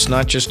game, and it's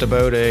not just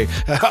about a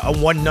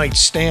one night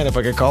stand, if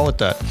I could call it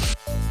that.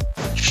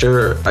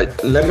 Sure.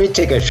 Let me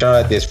take a shot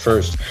at this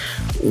first.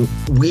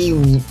 We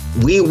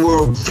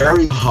work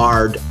very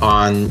hard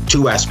on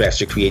two aspects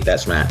to create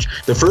that match.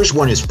 The first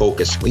one is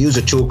focus. We use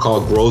a tool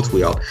called Growth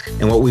Wheel.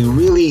 And what we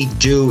really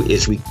do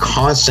is we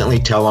constantly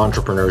tell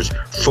entrepreneurs,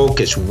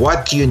 focus.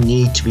 What do you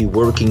need to be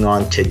working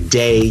on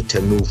today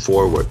to move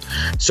forward?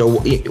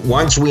 So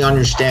once we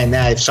understand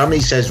that, if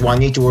somebody says, well, I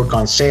need to work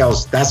on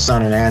sales, that's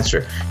not an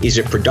answer. Is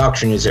it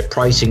production? Is it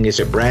pricing? Is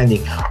it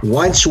branding?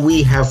 Once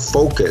we have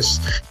focus,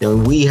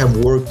 then we have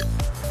worked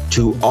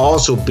to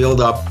also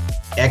build up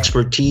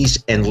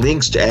expertise and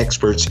links to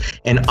experts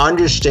and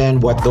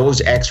understand what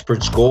those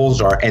experts' goals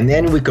are. And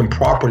then we can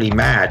properly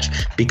match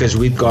because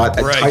we've got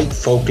a tight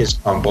focus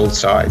on both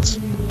sides.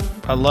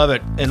 I love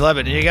it.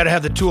 And you got to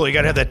have the tool. You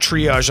got to have that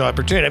triage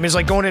opportunity. I mean, it's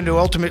like going into,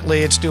 ultimately,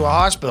 it's to a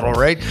hospital,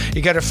 right?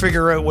 You got to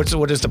figure out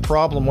what is the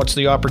problem, what's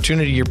the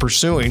opportunity you're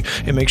pursuing,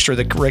 and make sure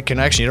the right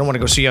connection. You don't want to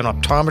go see an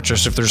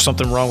optometrist if there's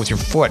something wrong with your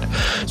foot.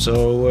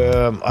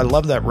 So I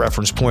love that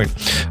reference point.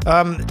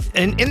 And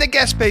in the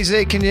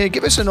Gaspésie, can you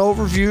give us an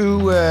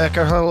overview,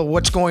 Carole,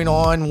 what's going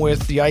on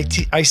with the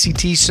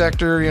ICT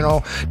sector,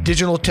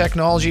 digital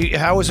technology?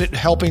 How is it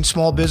helping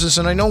small business?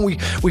 And I know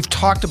we've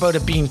talked about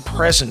it being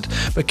present,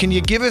 but can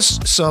you give us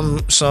some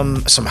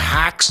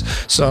hacks,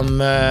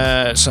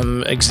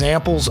 some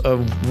examples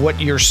of what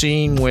you're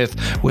seeing with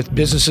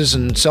businesses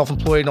and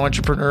self-employed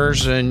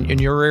entrepreneurs in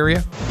your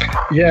area?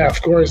 Yeah,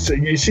 of course.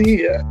 You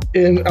see,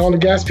 on the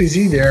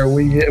Gaspésie there,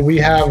 we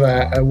have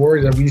a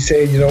word that we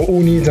say,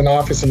 who needs an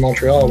office in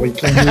Montreal? When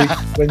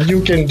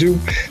you can do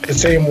the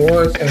same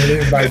work and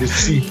live by the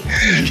sea.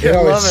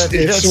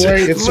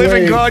 It's live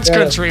in God's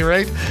country,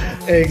 right?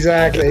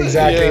 Exactly.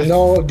 Yeah.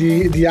 No,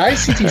 the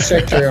ICT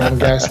sector on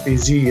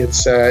Gaspésie,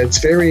 it's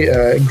very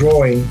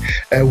growing.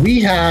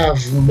 We have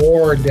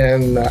more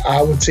than,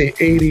 I would say,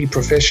 80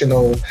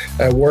 professionals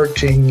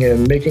working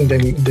and making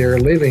their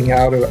living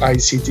out of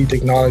ICT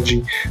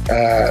technology.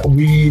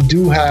 We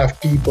do have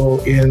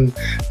people in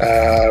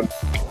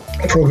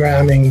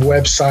programming,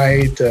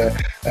 website,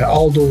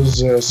 all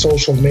those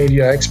social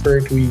media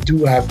experts. We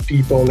do have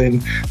people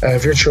in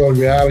virtual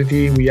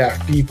reality. We have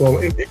people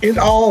in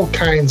all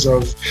kinds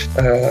of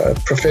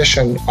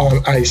profession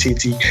on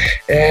ICT.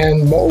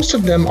 And most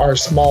of them are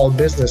small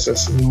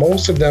businesses.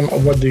 Most of them,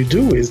 what they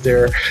do is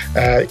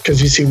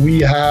because you see,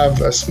 we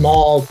have a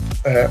small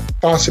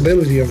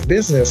possibility of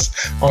business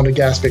on the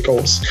Gaspé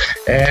Coast.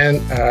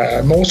 And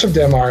most of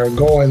them are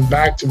going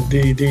back to,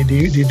 they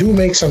do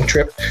make some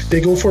trip. They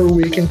go for a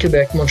week in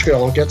Quebec,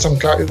 Montreal, get some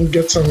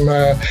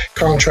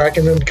contract,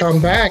 and then come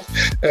back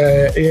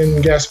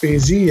in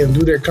Gaspésie and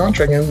do their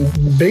contract.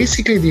 And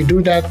basically, they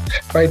do that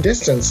by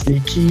distance. They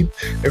keep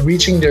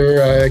reaching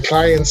their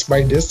clients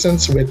by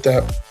distance with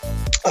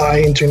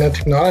internet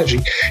technology,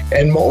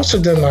 and most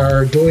of them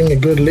are doing a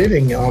good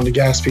living on the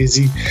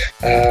Gaspésie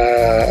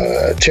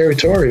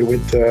territory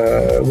with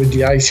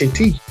the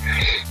ICT.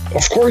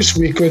 Of course,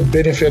 we could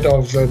benefit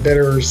of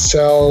better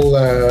cell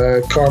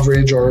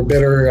coverage or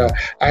better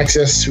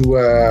access to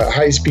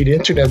high-speed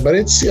internet, but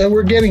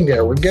we're getting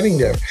there. We're getting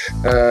there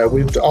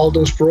with all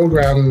those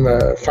program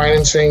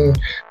financing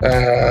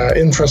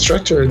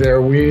infrastructure. There,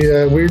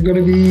 we're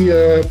going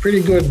to be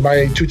pretty good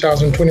by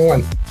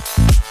 2021.